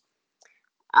me.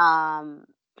 Um,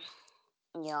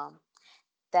 yeah,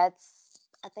 that's.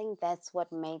 I think that's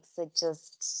what makes it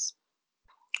just.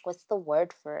 What's the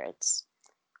word for it?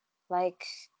 Like,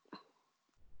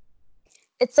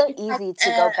 it's so It's like easy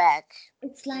to go back.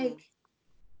 it's Mm, like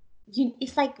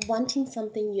it's like wanting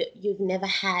something you've never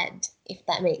had, if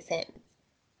that makes sense.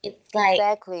 It's like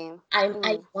exactly. I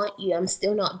Mm, want you, I'm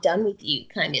still not done with you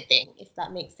kind of thing, if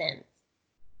that makes sense.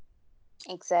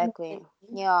 exactly.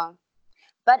 Mhm. Yeah.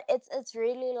 But it's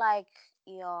really like,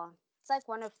 it's like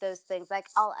one of those things. Like,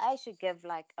 I'll actually give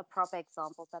like a proper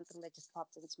example, something that just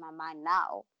popped into my mind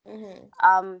now. Mhm.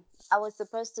 I was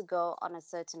supposed to go on a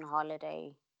certain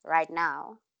holiday right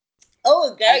now,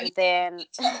 Oh, girl, you and then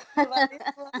told me about this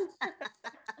one.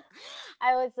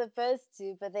 I was supposed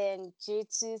to, but then due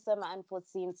to some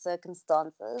unforeseen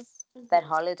circumstances, that Mhm.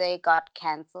 holiday got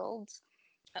cancelled.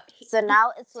 He, So he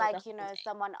now it's told the like, holiday.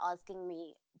 someone asking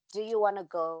me, do you want to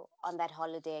go on that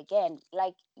holiday again?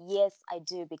 Like, yes, I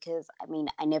do, because I mean,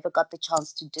 I never got the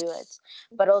chance to do it.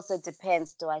 But Mhm. also, it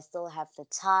depends, do I still have the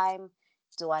time?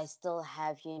 Do I still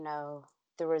have,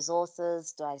 the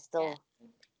resources? Yeah,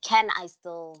 Can I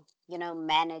still,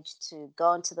 manage to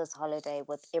go into this holiday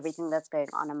with everything that's going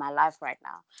on in my life right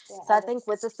now? yeah, So I think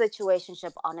with the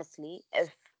situationship, honestly,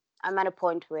 if I'm at a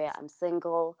point where I'm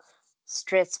single,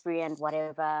 stress free, and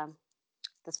whatever,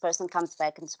 this person comes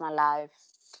back into my life.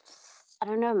 I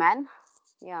don't know, man.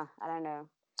 Yeah, I don't know.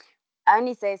 I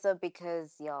only say so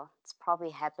because, yeah, it's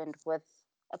probably happened with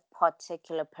a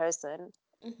particular person.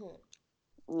 Mhm.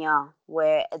 Yeah,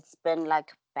 where it's been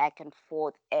like back and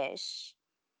forth ish.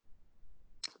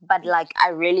 But like, I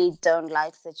really don't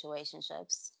like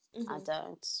situationships. I Mhm.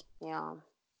 don't. Yeah.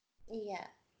 Yeah,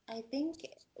 I think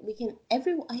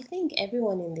I think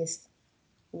everyone in this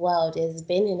world has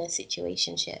been in a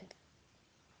situationship.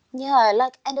 Yeah,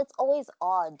 like, and it's always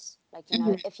odd, like,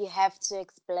 Mhm. if you have to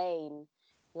explain,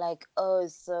 like, oh,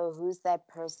 so who's that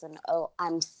person? Oh,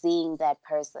 I'm seeing that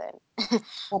person.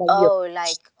 But are you Oh,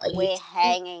 like, are you we're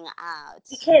sure? hanging out.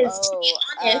 Because to be Oh,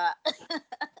 honest,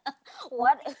 I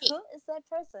what? think Who is that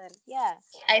person? Yeah.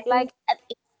 I think Like,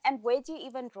 and where do you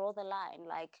even draw the line?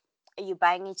 Like, are you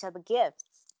buying each other gifts?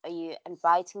 Are you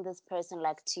inviting this person,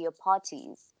 like, to your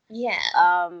parties? yeah,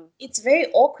 Um, it's very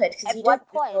awkward because at you don't what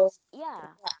point? know Yeah,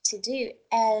 what to do.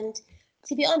 And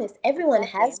to be honest, everyone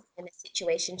exactly. has been in a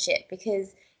situationship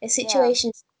because a Yeah,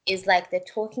 situation is like the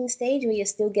talking stage where you're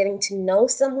still getting to know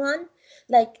someone.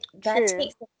 Like that true.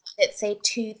 takes, let's say,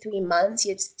 2, 3 months.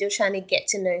 You're still trying to get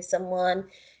to know someone,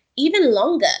 even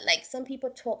longer. Like some people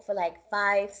talk for like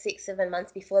 5, 6, 7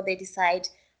 months before they decide,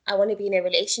 I want to be in a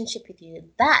relationship with you.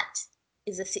 That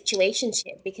is a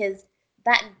situationship because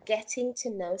that getting to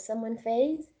know someone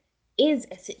phase is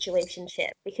a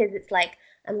situationship because it's like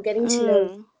I'm getting to know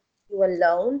Mm. you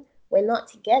alone. We're not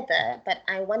together, but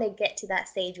I want to get to that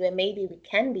stage where maybe we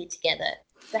can be together.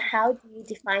 So how do you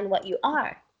define what you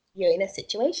are? You're in a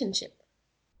situationship.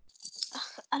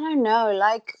 I don't know.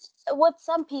 Like, with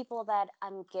some people that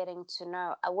I'm getting to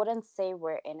know, I wouldn't say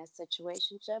we're in a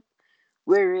situationship.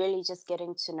 We're really just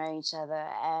getting to know each other.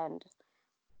 And,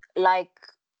 like,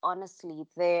 honestly,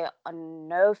 there are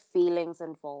no feelings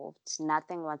involved,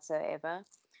 nothing whatsoever.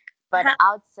 But How,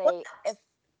 I would what? say, if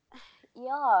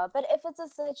Yeah, but if it's a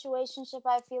situationship,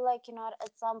 I feel like,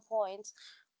 at some point,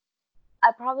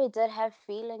 I probably did have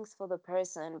feelings for the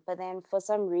person, but then for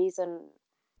some reason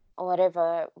or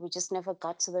whatever, we just never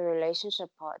got to the relationship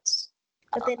part.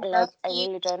 But then Like, I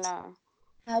really don't know.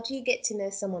 how do you get to know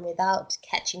someone without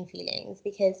catching feelings?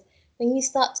 Because when you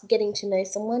start getting to know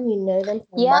someone, you know them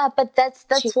for much Yeah, but too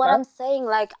that's what long. I'm saying.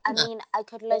 Like, I Yeah. mean, I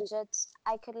could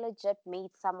legit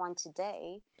meet someone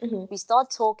today. Mm-hmm. We start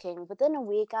talking within a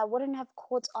week. I wouldn't have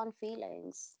caught on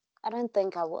feelings. I don't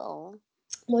think I will.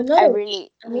 Well, not I a week.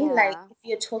 really, I mean, like yeah. if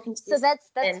you're talking to So this that's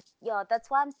person, yeah, that's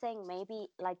why I'm saying maybe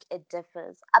like it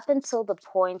differs up until the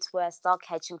point where I start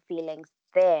catching feelings.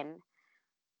 Then,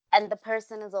 and the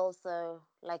person is also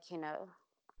like,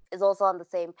 is also on the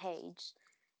same page.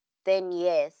 Then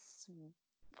yes,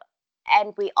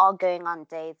 and we are going on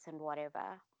dates and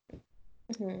whatever.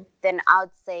 mm-hmm. Then I'd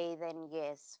say then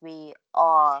yes, we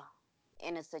are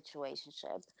in a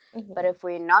situationship. But Mm-hmm. if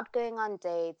we're not going on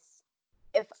dates,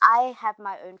 if I have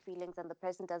my own feelings and the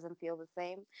person doesn't feel the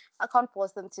same, I can't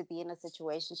force them to be in a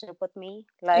situationship with me.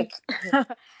 Like,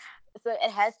 Mm-hmm. so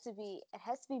it has to be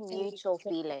And mutual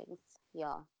feelings.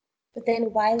 Yeah. but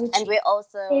then why would And you? we're If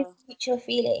also it's your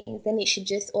feelings, then it should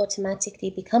just automatically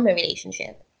become a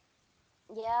relationship.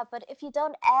 yeah, but if you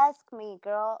don't ask me,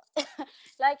 girl,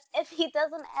 like if he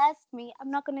doesn't ask me, I'm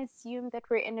not gonna assume that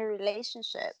we're in a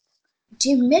relationship.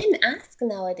 Do men ask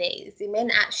nowadays? Do men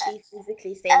actually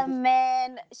physically say A this man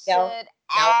girl should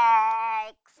now?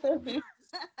 ask.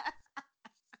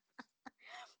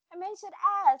 A man should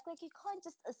ask. Like, you can't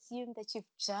just assume that you've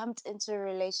jumped into a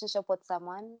relationship with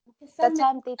someone. That Some men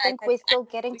time they like think we're still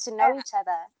getting to know each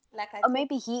other. I Or told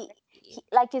maybe you. he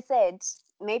like you said,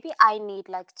 maybe I need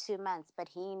like 2 months, but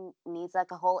he needs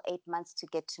like a whole 8 months to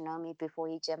get to know me before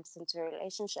he jumps into a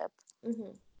relationship.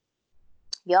 Mm-hmm.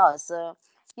 Yeah, so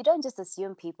you don't just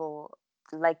assume people,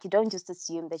 like, you don't just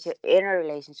assume that you're in a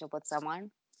relationship with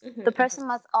someone. The Mm-hmm. person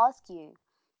must ask you,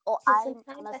 or Because I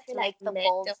sometimes I must feel like make the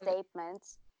bold statement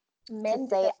to men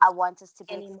say don't I want us to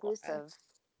be anymore. exclusive.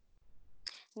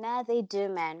 Nah, they do,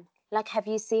 man. Like, have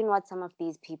you seen what some of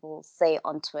these people say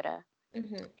on Twitter?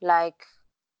 Mm-hmm. Like,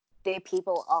 they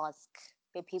people ask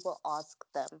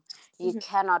them. You Mm-hmm.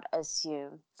 cannot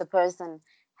assume. The person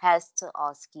has to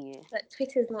ask you. But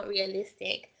Twitter's not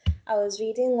realistic. I was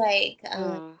reading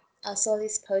Mm, I saw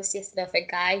this post yesterday of a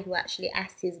guy who actually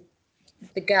asked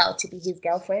the girl to be his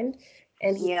girlfriend,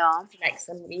 and he went yeah. to like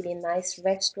some really nice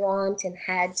restaurant and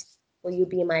had "Will you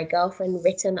be my girlfriend"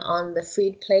 written on the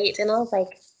food plate, and I was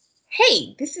like,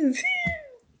 "Hey, this is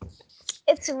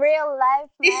It's real life,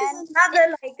 this is man.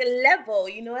 another like level."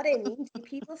 You know what I mean? Do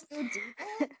people still do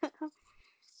that?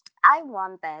 I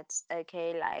want that,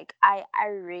 okay? Like, I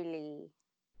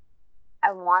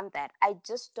want that. I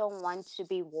just don't want to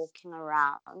be walking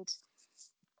around.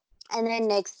 And then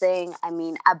next thing, I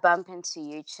mean, I bump into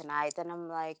you tonight, and I'm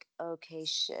like, okay,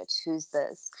 shit, who's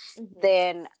this? Mm-hmm.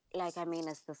 Then, like, I mean,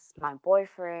 is this my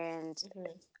boyfriend?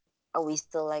 Mm-hmm. Are we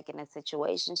still like in a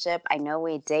situationship? I know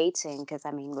we're dating because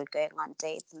I mean, we're going on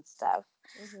dates and stuff.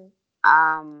 Mm-hmm.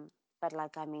 Um, but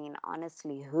like, I mean,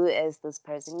 honestly, who is this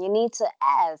person? You need to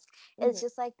ask. It's Mm-hmm.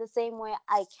 just like the same way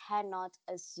I cannot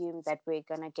assume that we're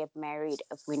gonna get married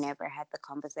if we never had the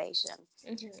conversation.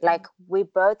 Mm-hmm. Like, we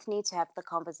both need to have the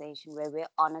conversation where we're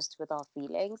honest with our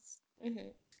feelings. Mm-hmm.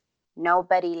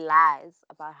 Nobody lies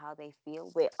about how they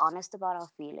feel. We're honest about our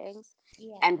feelings,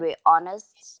 and Yeah. we're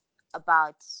honest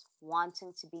about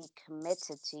wanting to be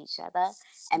committed to each other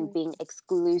and Mm. being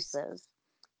exclusive.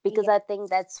 Because Yeah. I think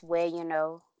that's where,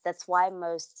 that's why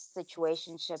most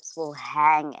situationships will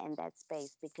hang in that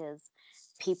space, because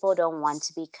people don't want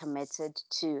to be committed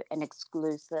to an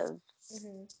exclusive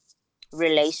Mm-hmm.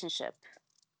 relationship.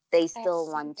 They I still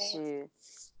want read, to,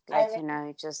 I like,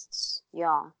 read just,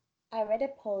 yeah. I read a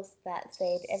post that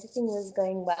said everything was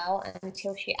going well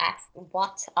until she asked,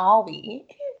 "What are we?"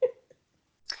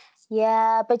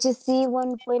 Yeah, but you see,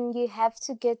 when you have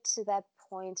to get to that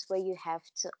point where you have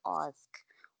to ask,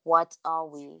 what are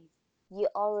we? You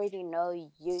already know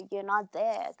you're not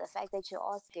there. The fact that you're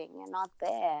asking, you're not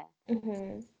there.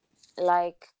 Mm-hmm.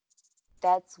 Like,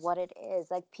 that's what it is.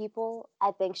 Like, people,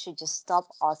 I think, should just stop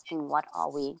asking, what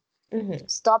are we? Mm-hmm.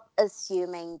 Stop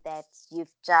assuming that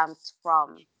you've jumped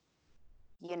from,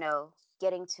 you know,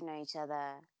 getting to know each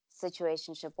other,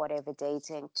 situationship, whatever,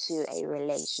 dating, to a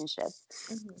relationship.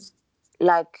 Mm-hmm.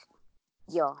 Like,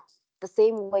 yeah, the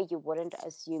same way you wouldn't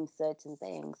assume certain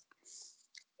things.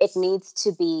 It needs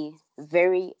to be a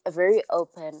very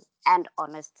open and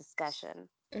honest discussion.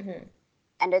 Mm-hmm.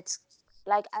 And it's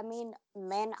like, I mean,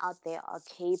 men out there are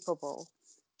capable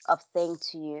of saying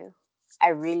to you, I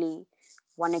really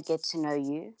want to get to know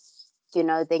you.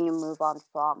 then you move on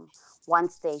from one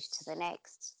stage to the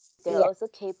next. They're Yeah. also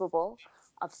capable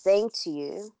of saying to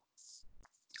you,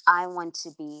 I want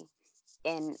to be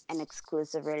in an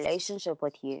exclusive relationship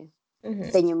with you.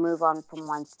 Mhm. Then you move on from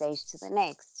one stage to the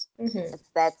next. Mhm. It's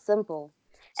that simple.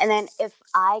 And then if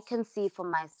I can see for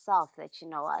myself that, you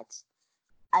know what,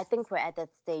 I think we're at that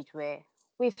stage where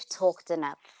we've talked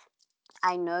enough.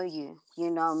 I know you, you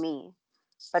know me,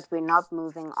 but we're not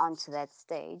moving on to that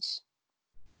stage.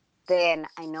 Then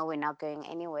I know we're not going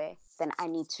anywhere. Then I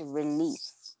need to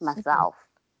release Mhm. myself.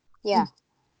 Yeah, Mm.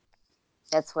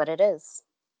 that's what it is.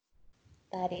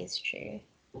 That is true.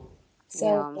 So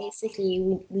Yeah.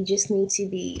 basically, we just need to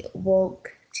be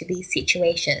woke to these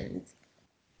situations.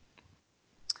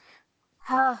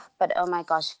 But oh my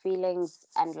gosh, feelings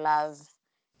and love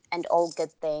and all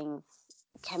good things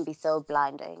can be so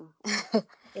blinding.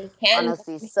 They can.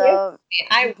 Honestly, I'm here so for it.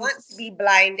 I want to be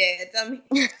blinded. I'm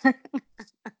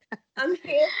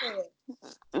here for it.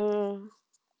 mm,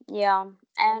 yeah, I'm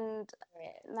and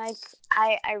here like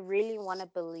I really want to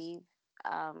believe,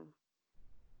 um,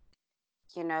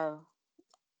 you know,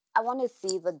 I want to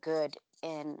see the good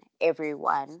in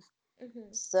everyone. for it.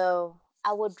 Mhm. So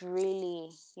I would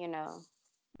really,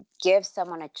 give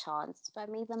someone a chance. If I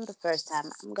meet them the first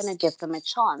time, I'm gonna give them a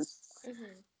chance.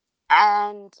 Mhm.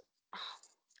 And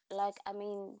like, I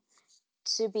mean,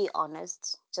 to be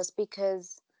honest, just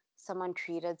because someone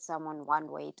treated someone one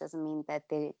way doesn't mean that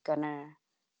they're gonna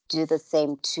do the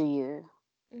same to you,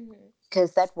 Mhm.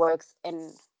 because that works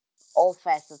in all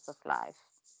facets of life.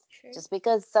 True. Just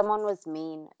because someone was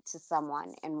mean to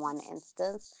someone in one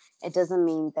instance, it doesn't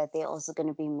mean that they're also going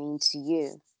to be mean to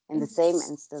you in the Mhm. same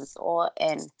instance or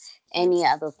in That's any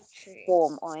other true.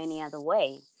 form or any other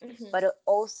way. Mhm. But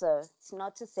also, it's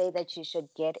not to say that you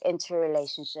should get into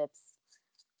relationships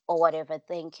or whatever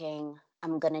thinking,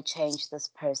 I'm going to change this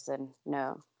person.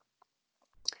 No.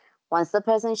 Once the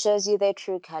person shows you their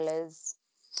true colors,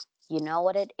 you know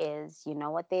what it is, you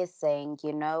know what they're saying,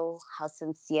 you know how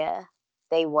sincere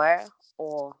they were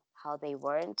or how they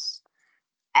weren't,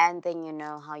 and then you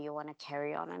know how you want to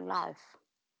carry on in life.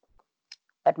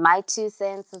 But my 2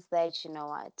 cents is that, you know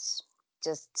what,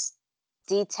 just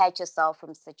detach yourself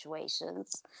from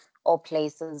situations or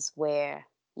places where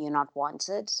you're not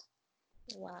wanted,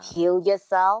 Wow. heal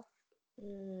yourself,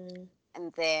 Mm.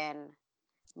 and then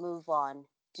move on.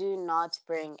 Do not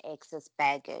bring excess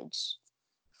baggage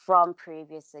from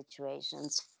previous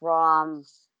situations, from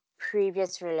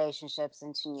previous relationships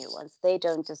into new ones. They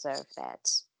don't deserve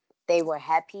that. They were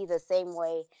happy the same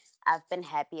way I've been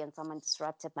happy and someone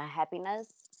disrupted my happiness.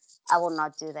 I will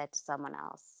not do that to someone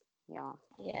else. Yeah.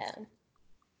 Yeah,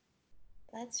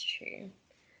 that's true.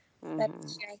 That's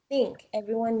Hmm. true. I think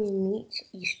everyone you meet,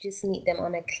 you should just meet them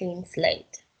on a clean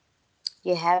slate.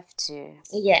 You have to.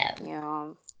 Yeah, You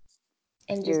know,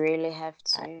 and you just really have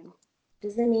that. to.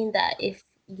 Doesn't mean that if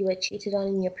you were cheated on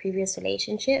in your previous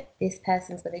relationship, this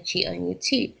person's gonna cheat on you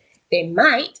too. They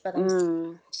might, but I'm saying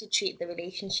Mm, you should treat the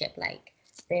relationship like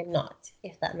they're not,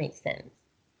 if that makes sense.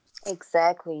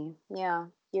 exactly. Yeah.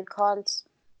 You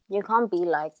can't be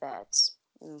like that.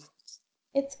 Mm.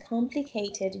 It's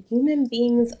complicated. Human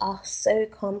beings are so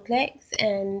complex,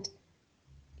 and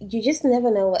you just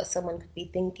never know what someone could be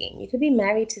thinking. You could be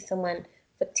married to someone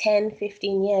for 10,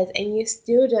 15 years, and you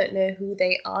still don't know who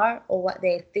they are or what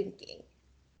they're thinking.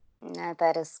 Nah,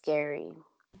 that is scary.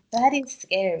 That is That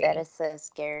scary. is so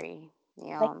scary. Like,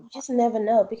 Yeah. you just never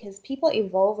know because people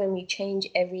evolve and we change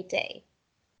every day.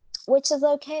 Which is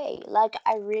okay. Like,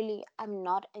 I'm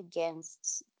not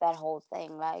against that whole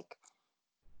thing. Like,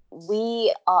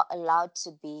 we are allowed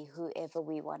to be whoever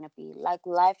we want to be. Like,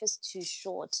 life is too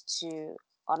short to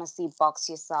honestly box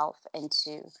yourself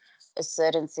into a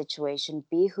certain situation.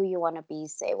 Be who you want to be,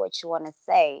 say what you want to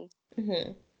say,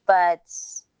 Hmm. but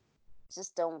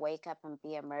just don't wake up and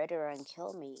be a murderer and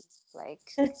kill me. Like,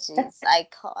 jeez, I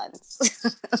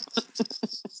can't.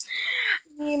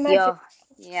 Can you imagine? Yo,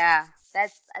 yeah,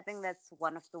 I think that's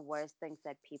one of the worst things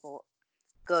that people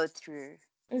go through,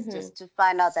 Hmm. just to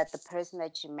find out that the person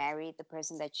that you married, the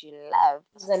person that you loved,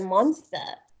 Is a monster.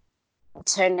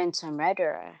 turned into a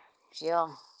murderer. Yeah,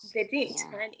 They didn't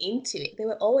yeah, turn into it. They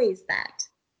were always that.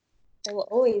 They were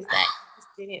always that. You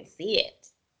just didn't see it.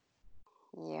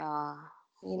 yeah,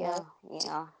 You know, yeah,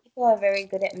 yeah. people are very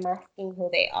good at masking who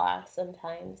they are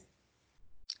sometimes.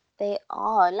 They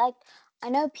are like, I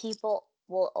know people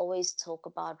will always talk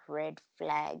about red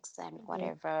flags and Hmm.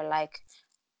 whatever, like,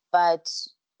 but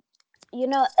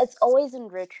it's always in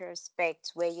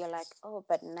retrospect where you're like, oh,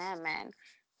 but nah, man,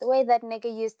 the way that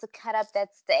nigga used to cut up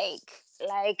that steak,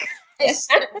 like, I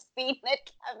should have seen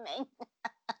it coming.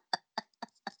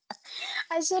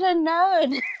 I should have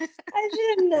known. I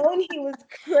should have known he was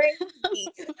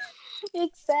crazy.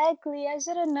 Exactly. I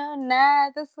should have known.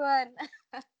 Nah, this one.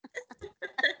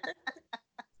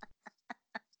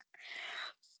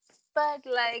 But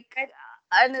like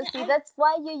I, honestly, yeah, that's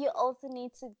why you also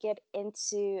need to get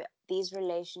into these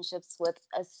relationships with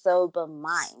a sober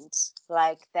mind.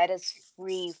 Like that is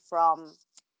free from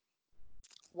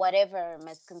whatever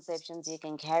misconceptions you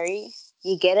can carry.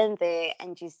 You get in there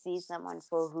and you see someone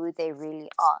for who they really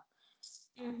are.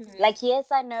 mm-hmm. Like yes,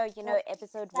 I know, Not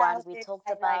episode 1 we clouded talked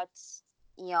by like, about,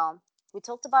 you know, we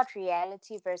talked about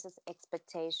reality versus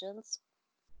expectations.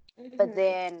 But mm-hmm,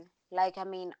 then, like, I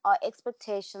mean, our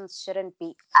expectations shouldn't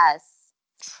be us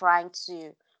trying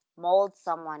to mold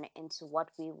someone into what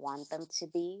we want them to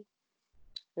be.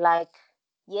 Like,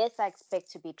 yes, I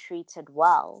expect to be treated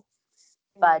well,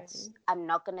 but mm, I'm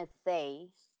not going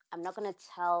to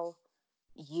tell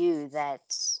you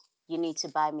that you need to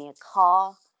buy me a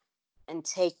car and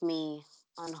take me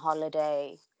on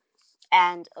holiday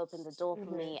and open the door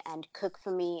for mm-hmm, me and cook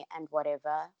for me and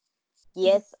whatever.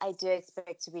 mm-hmm, Yes, I do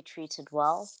expect to be treated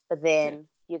well, but then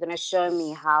you're going to show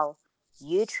me how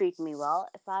you treat me well.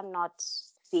 If I'm not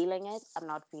feeling it, I'm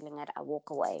not feeling it. I walk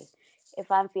away.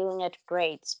 If I'm feeling it,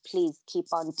 great. Please keep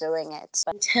on doing it.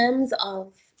 in terms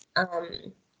of,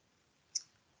 um,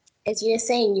 as you're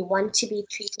saying, you want to be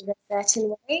treated a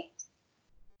certain way,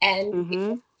 and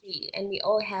Mm-hmm. we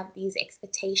all have these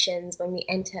expectations when we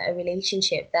enter a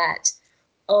relationship that,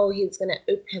 oh, he's gonna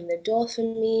open the door for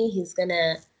me, he's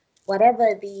gonna,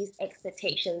 whatever these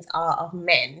expectations are of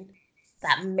men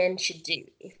that men should do,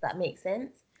 if that makes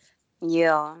sense.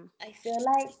 Yeah. I feel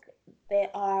like there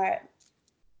are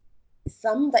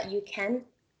some that you can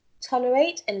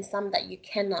tolerate and some that you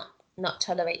cannot not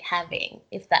tolerate having,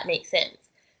 if that makes sense.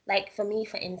 Like for me,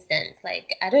 for instance,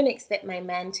 like I don't expect my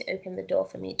man to open the door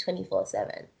for me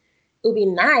 24/7. It would be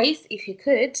nice if he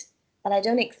could, but I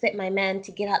don't expect my man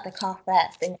to get out the car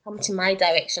first and come to my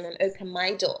direction and open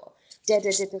my door. Da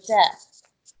da da da da.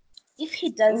 If he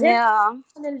doesn't, Yeah.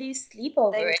 I'm gonna lose sleep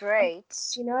over Then it. great.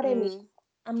 Do you know what I mean? Mm.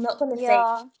 I'm not gonna say,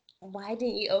 Yeah. why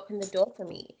didn't you open the door for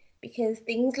me? Because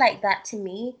things like that to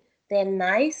me, they're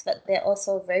nice, but they're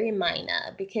also very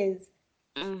minor because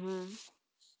Mm-hmm.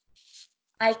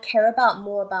 I care about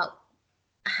more about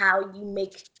how you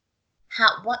make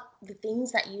what the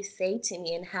things that you say to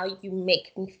me and how you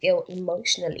make me feel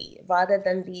emotionally rather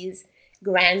than these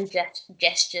grand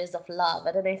gestures of love.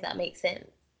 I don't know if that makes sense.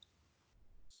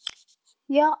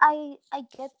 Yeah, I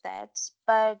get that,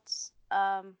 but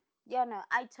yeah, no,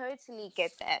 I totally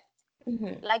get that.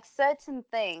 Hmm. Like certain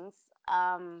things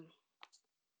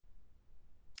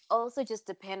also just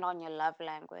depend on your love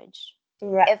language.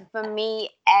 Right. If for me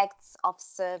acts of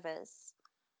service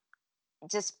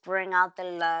just bring out the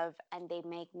love and they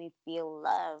make me feel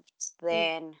loved,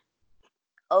 then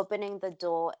opening the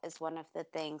door is one of the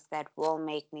things that will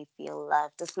make me feel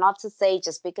loved. It's not to say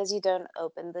just because you don't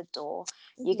open the door,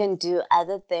 you Mm-hmm. can do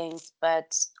other things,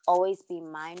 but always be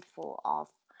mindful of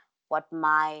what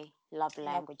my love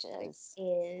Love language language is.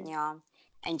 is, Yeah.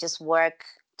 And just work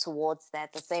towards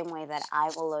that the same way that I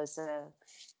will also,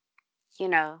 you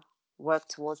know, work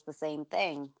towards the same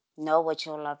thing. Know what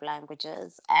your love language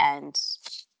is and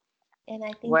and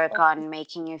I think work on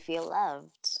making you feel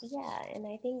loved. yeah, and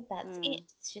I think that's it. Mm.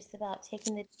 It's just about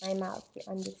taking the time out to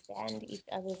understand each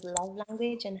other's love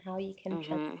language and how you can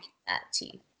Mm-hmm. translate that to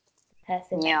the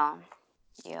person that Yeah.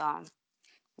 Yeah.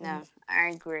 and No, I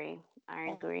agree. I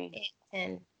that's agree. it.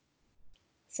 And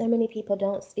so many people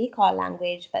don't speak our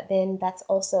language, but then that's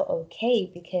also okay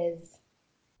because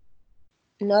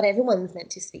not everyone's meant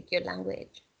to speak your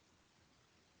language.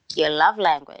 Your love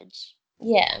language.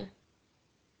 Yeah.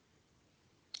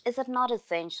 Is it not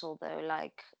essential though?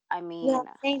 Like, I No, I'm mean,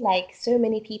 saying like so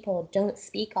many people don't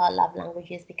speak our love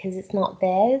languages because it's not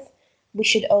theirs. We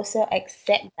should also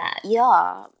accept that.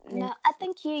 yeah. And No, I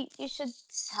think you should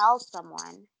tell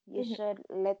someone. You mhm, should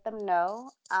let them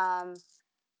know.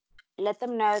 Let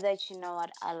them know that you know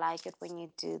what, I like it when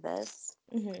you do this.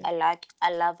 mhm,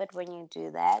 I love it when you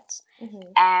do that.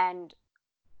 mhm, And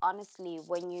honestly,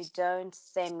 when you don't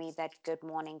send me that good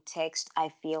morning text, I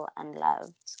feel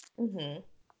unloved. mhm.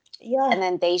 And Yeah,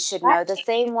 then they should know the exactly.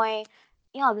 same way,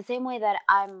 the same way that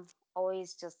I'm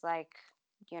always just like,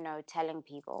 telling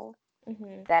people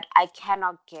Mhm, that I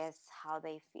cannot guess how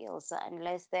they feel. So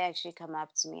unless they actually come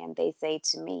up to me and they say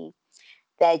to me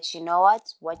that, you know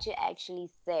what you actually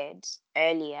said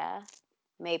earlier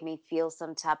made me feel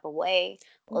some type of way,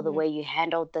 or the mhm, way you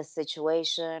handled the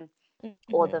situation,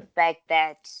 or the mhm, fact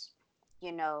that,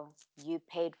 you know, you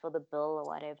paid for the bill or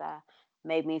whatever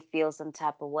made me feel some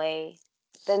type of way,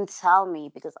 then tell me,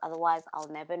 because otherwise I'll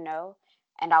never know.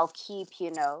 and I'll keep,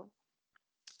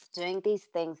 doing these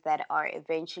things that are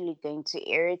eventually going to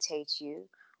irritate you.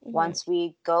 Mm-hmm. Once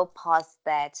we go past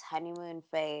that honeymoon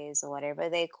phase or whatever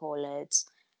they call it,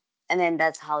 and then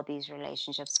that's how these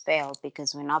relationships fail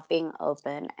because we're not being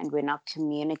open and we're not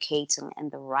communicating in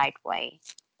the right way.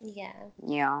 Yeah.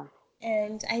 Yeah.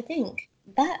 And I think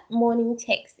that morning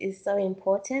text is so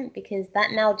important because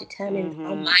that now determines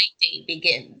how Mm-hmm. my day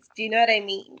begins. Do you know what I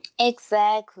mean?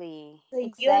 Exactly. So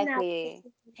you're now Exactly.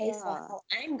 setting the pace for Yeah. how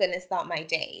I'm going to start my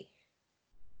day.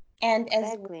 And as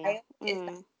Exactly. wild as that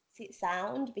makes it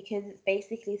sound, because it's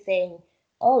basically saying,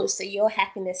 oh, so your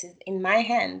happiness is in my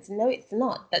hands. No, it's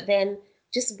not. But then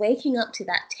just waking up to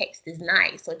that text is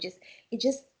nice, or just it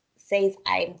just says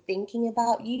I'm thinking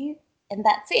about you, and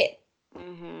that's it.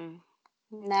 Mm-hmm.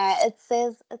 Nah, it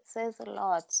says a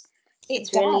lot. It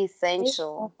It's does. really It says a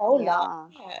essential. whole lot.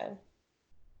 Yeah. Yeah.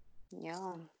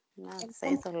 Yeah. No, it And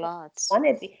some says a people lot. want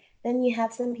to be. Then you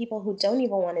have some people who don't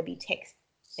even want to be text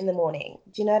in the morning.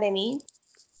 Do you know what I mean?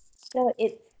 So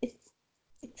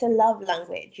it's a love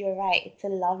language. You're right. It's a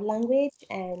love language,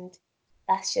 and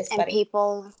that's just And what it.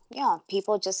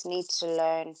 people just need to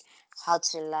learn how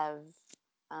to love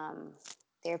um,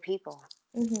 their people.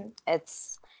 Mm-hmm.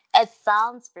 It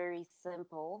sounds very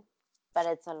simple, but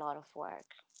it's a lot of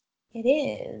work. It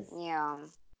is. Yeah.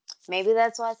 Maybe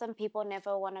that's why some people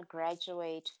never want to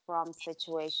graduate from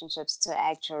situationships to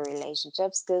actual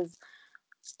relationships because,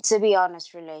 to be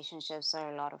honest, relationships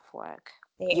are a lot of work.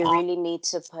 They You are. really need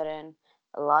to put in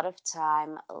a lot of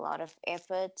time, a lot of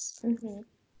effort, Mm-hmm.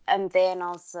 and then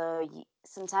also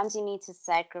sometimes you need to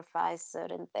sacrifice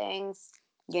certain things.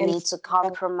 You And need to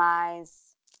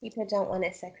compromise, people don't want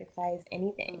to sacrifice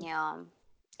anything. yeah,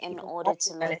 in People order love to to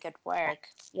want to make it sacrifice. work.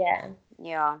 Yeah.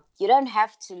 Yeah, you don't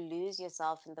have to lose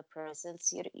yourself in the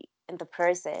process. In the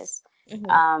process, Mm-hmm.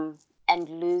 um, and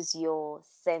lose your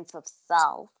sense of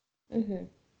self. Mm-hmm.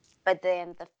 But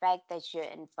then the fact that you're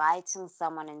inviting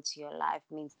someone into your life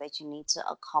means that you need to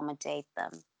accommodate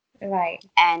them Right.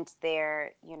 and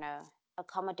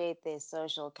accommodate their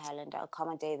social calendar,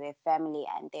 accommodate their family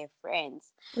and their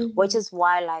friends, which Mm-hmm. is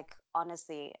why, like,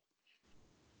 honestly,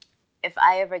 if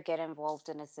I ever get involved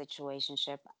in a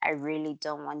situationship, I really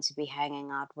don't want to be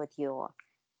hanging out with your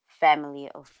family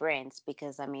or friends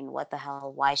because, I mean, what the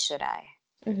hell? Why should I?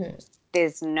 Mm-hmm.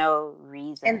 There's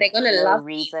And they're gonna no love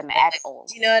me reason for at it. all.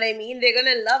 Do you know what I mean? They're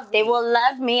gonna love They me. will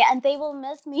love me and they will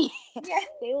miss me. Yeah.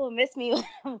 They will miss me when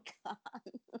I'm gone.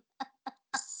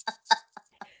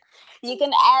 You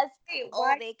can ask Hey, all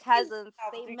why their do you cousins.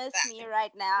 They do miss that? me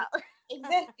right now.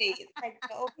 Exactly. It's like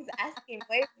they're always asking,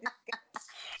 where is this guy?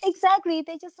 Exactly.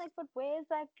 They're just like, but where's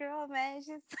that girl, man?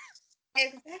 She's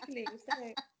Exactly.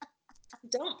 So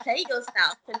don't play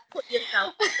yourself and put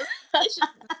yourself in those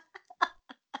positions.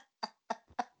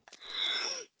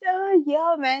 oh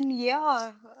yeah, man.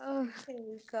 Yeah. Oh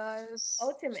Because gosh.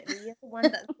 ultimately you're the one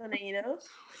that's gonna,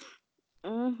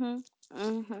 Mhm.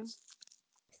 Mhm.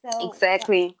 So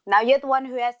Exactly. Now you're the one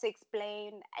who has to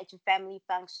explain at your family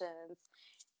functions,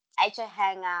 at your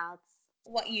hangouts,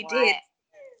 what you did, why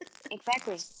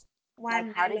exactly. why Like,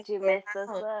 I'm how no did you longer mess this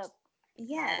around. up? How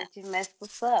Yeah. did you mess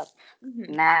this up?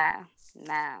 Mm-hmm. Nah,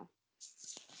 nah.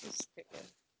 It's true.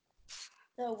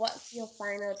 So what's your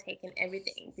final take on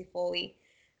everything before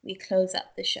we close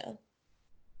up the show?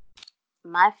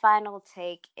 My final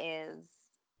take is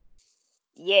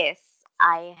yes,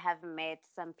 I have met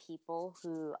some people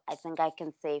who I think I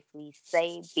can safely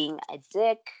say being a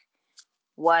dick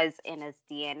was in his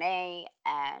DNA,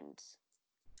 and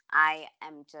I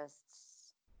am just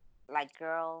like,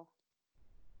 girl,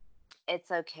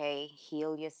 it's okay,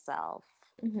 heal yourself,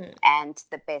 Mm-hmm. and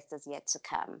the best is yet to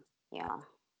come. Yeah,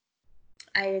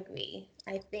 I agree.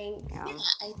 yeah.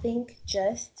 I think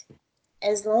just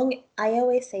as long, I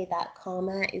always say that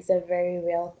karma is a very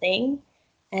real thing,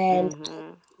 and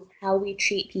Mm-hmm. how we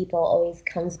treat people always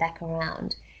comes back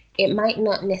around. It might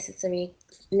not necessarily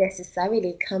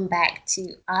come back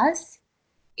to us.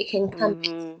 It can come back to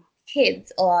Mm-hmm.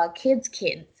 kids or our kids'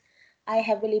 kids. I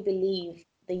heavily believe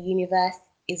the universe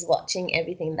is watching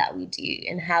everything that we do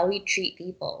and how we treat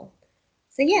people.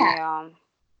 So yeah, Yeah.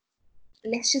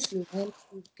 let's just learn to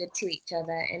be good to each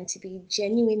other and to be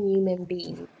genuine human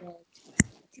beings. And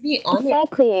to be honest,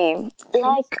 Exactly. finish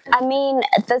Like, that. I mean,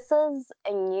 this is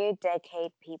a new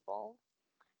decade, people.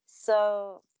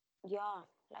 So, yeah,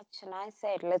 like Chennai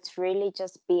said, let's really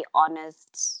just be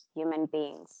honest human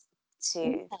beings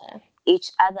to Yeah.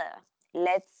 each other.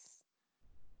 Let's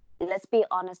let's be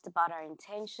honest about our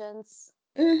intentions.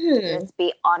 Mm-hmm. Let's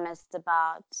be honest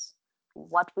about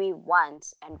what we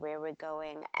want and where we're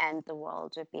going, and the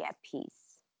world will be at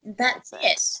peace. That's That's it.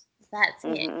 it. That's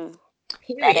it. Mm-hmm. That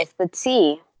period. is the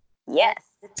tea. That's Yes.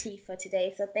 the tea for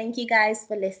today. So thank you guys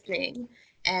for listening.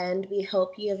 And we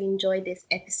hope you have enjoyed this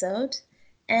episode.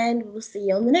 And we'll see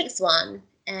you on the next one.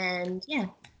 And yeah,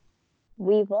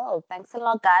 We will. Thanks a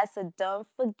lot, guys. So don't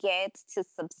forget to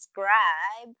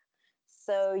subscribe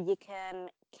so you can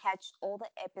catch all the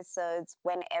episodes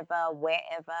whenever,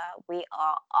 wherever. We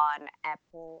are on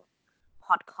Apple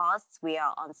Podcasts, we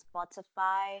are on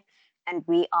Spotify, and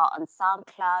we are on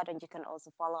SoundCloud. And you can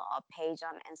also follow our page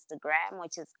on Instagram,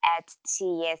 which is at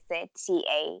TESA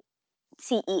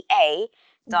mhm.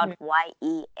 dot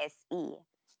YESE.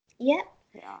 Yep.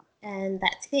 Yeah. And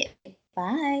that's it.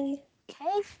 Bye.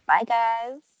 Okay. Bye,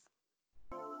 guys.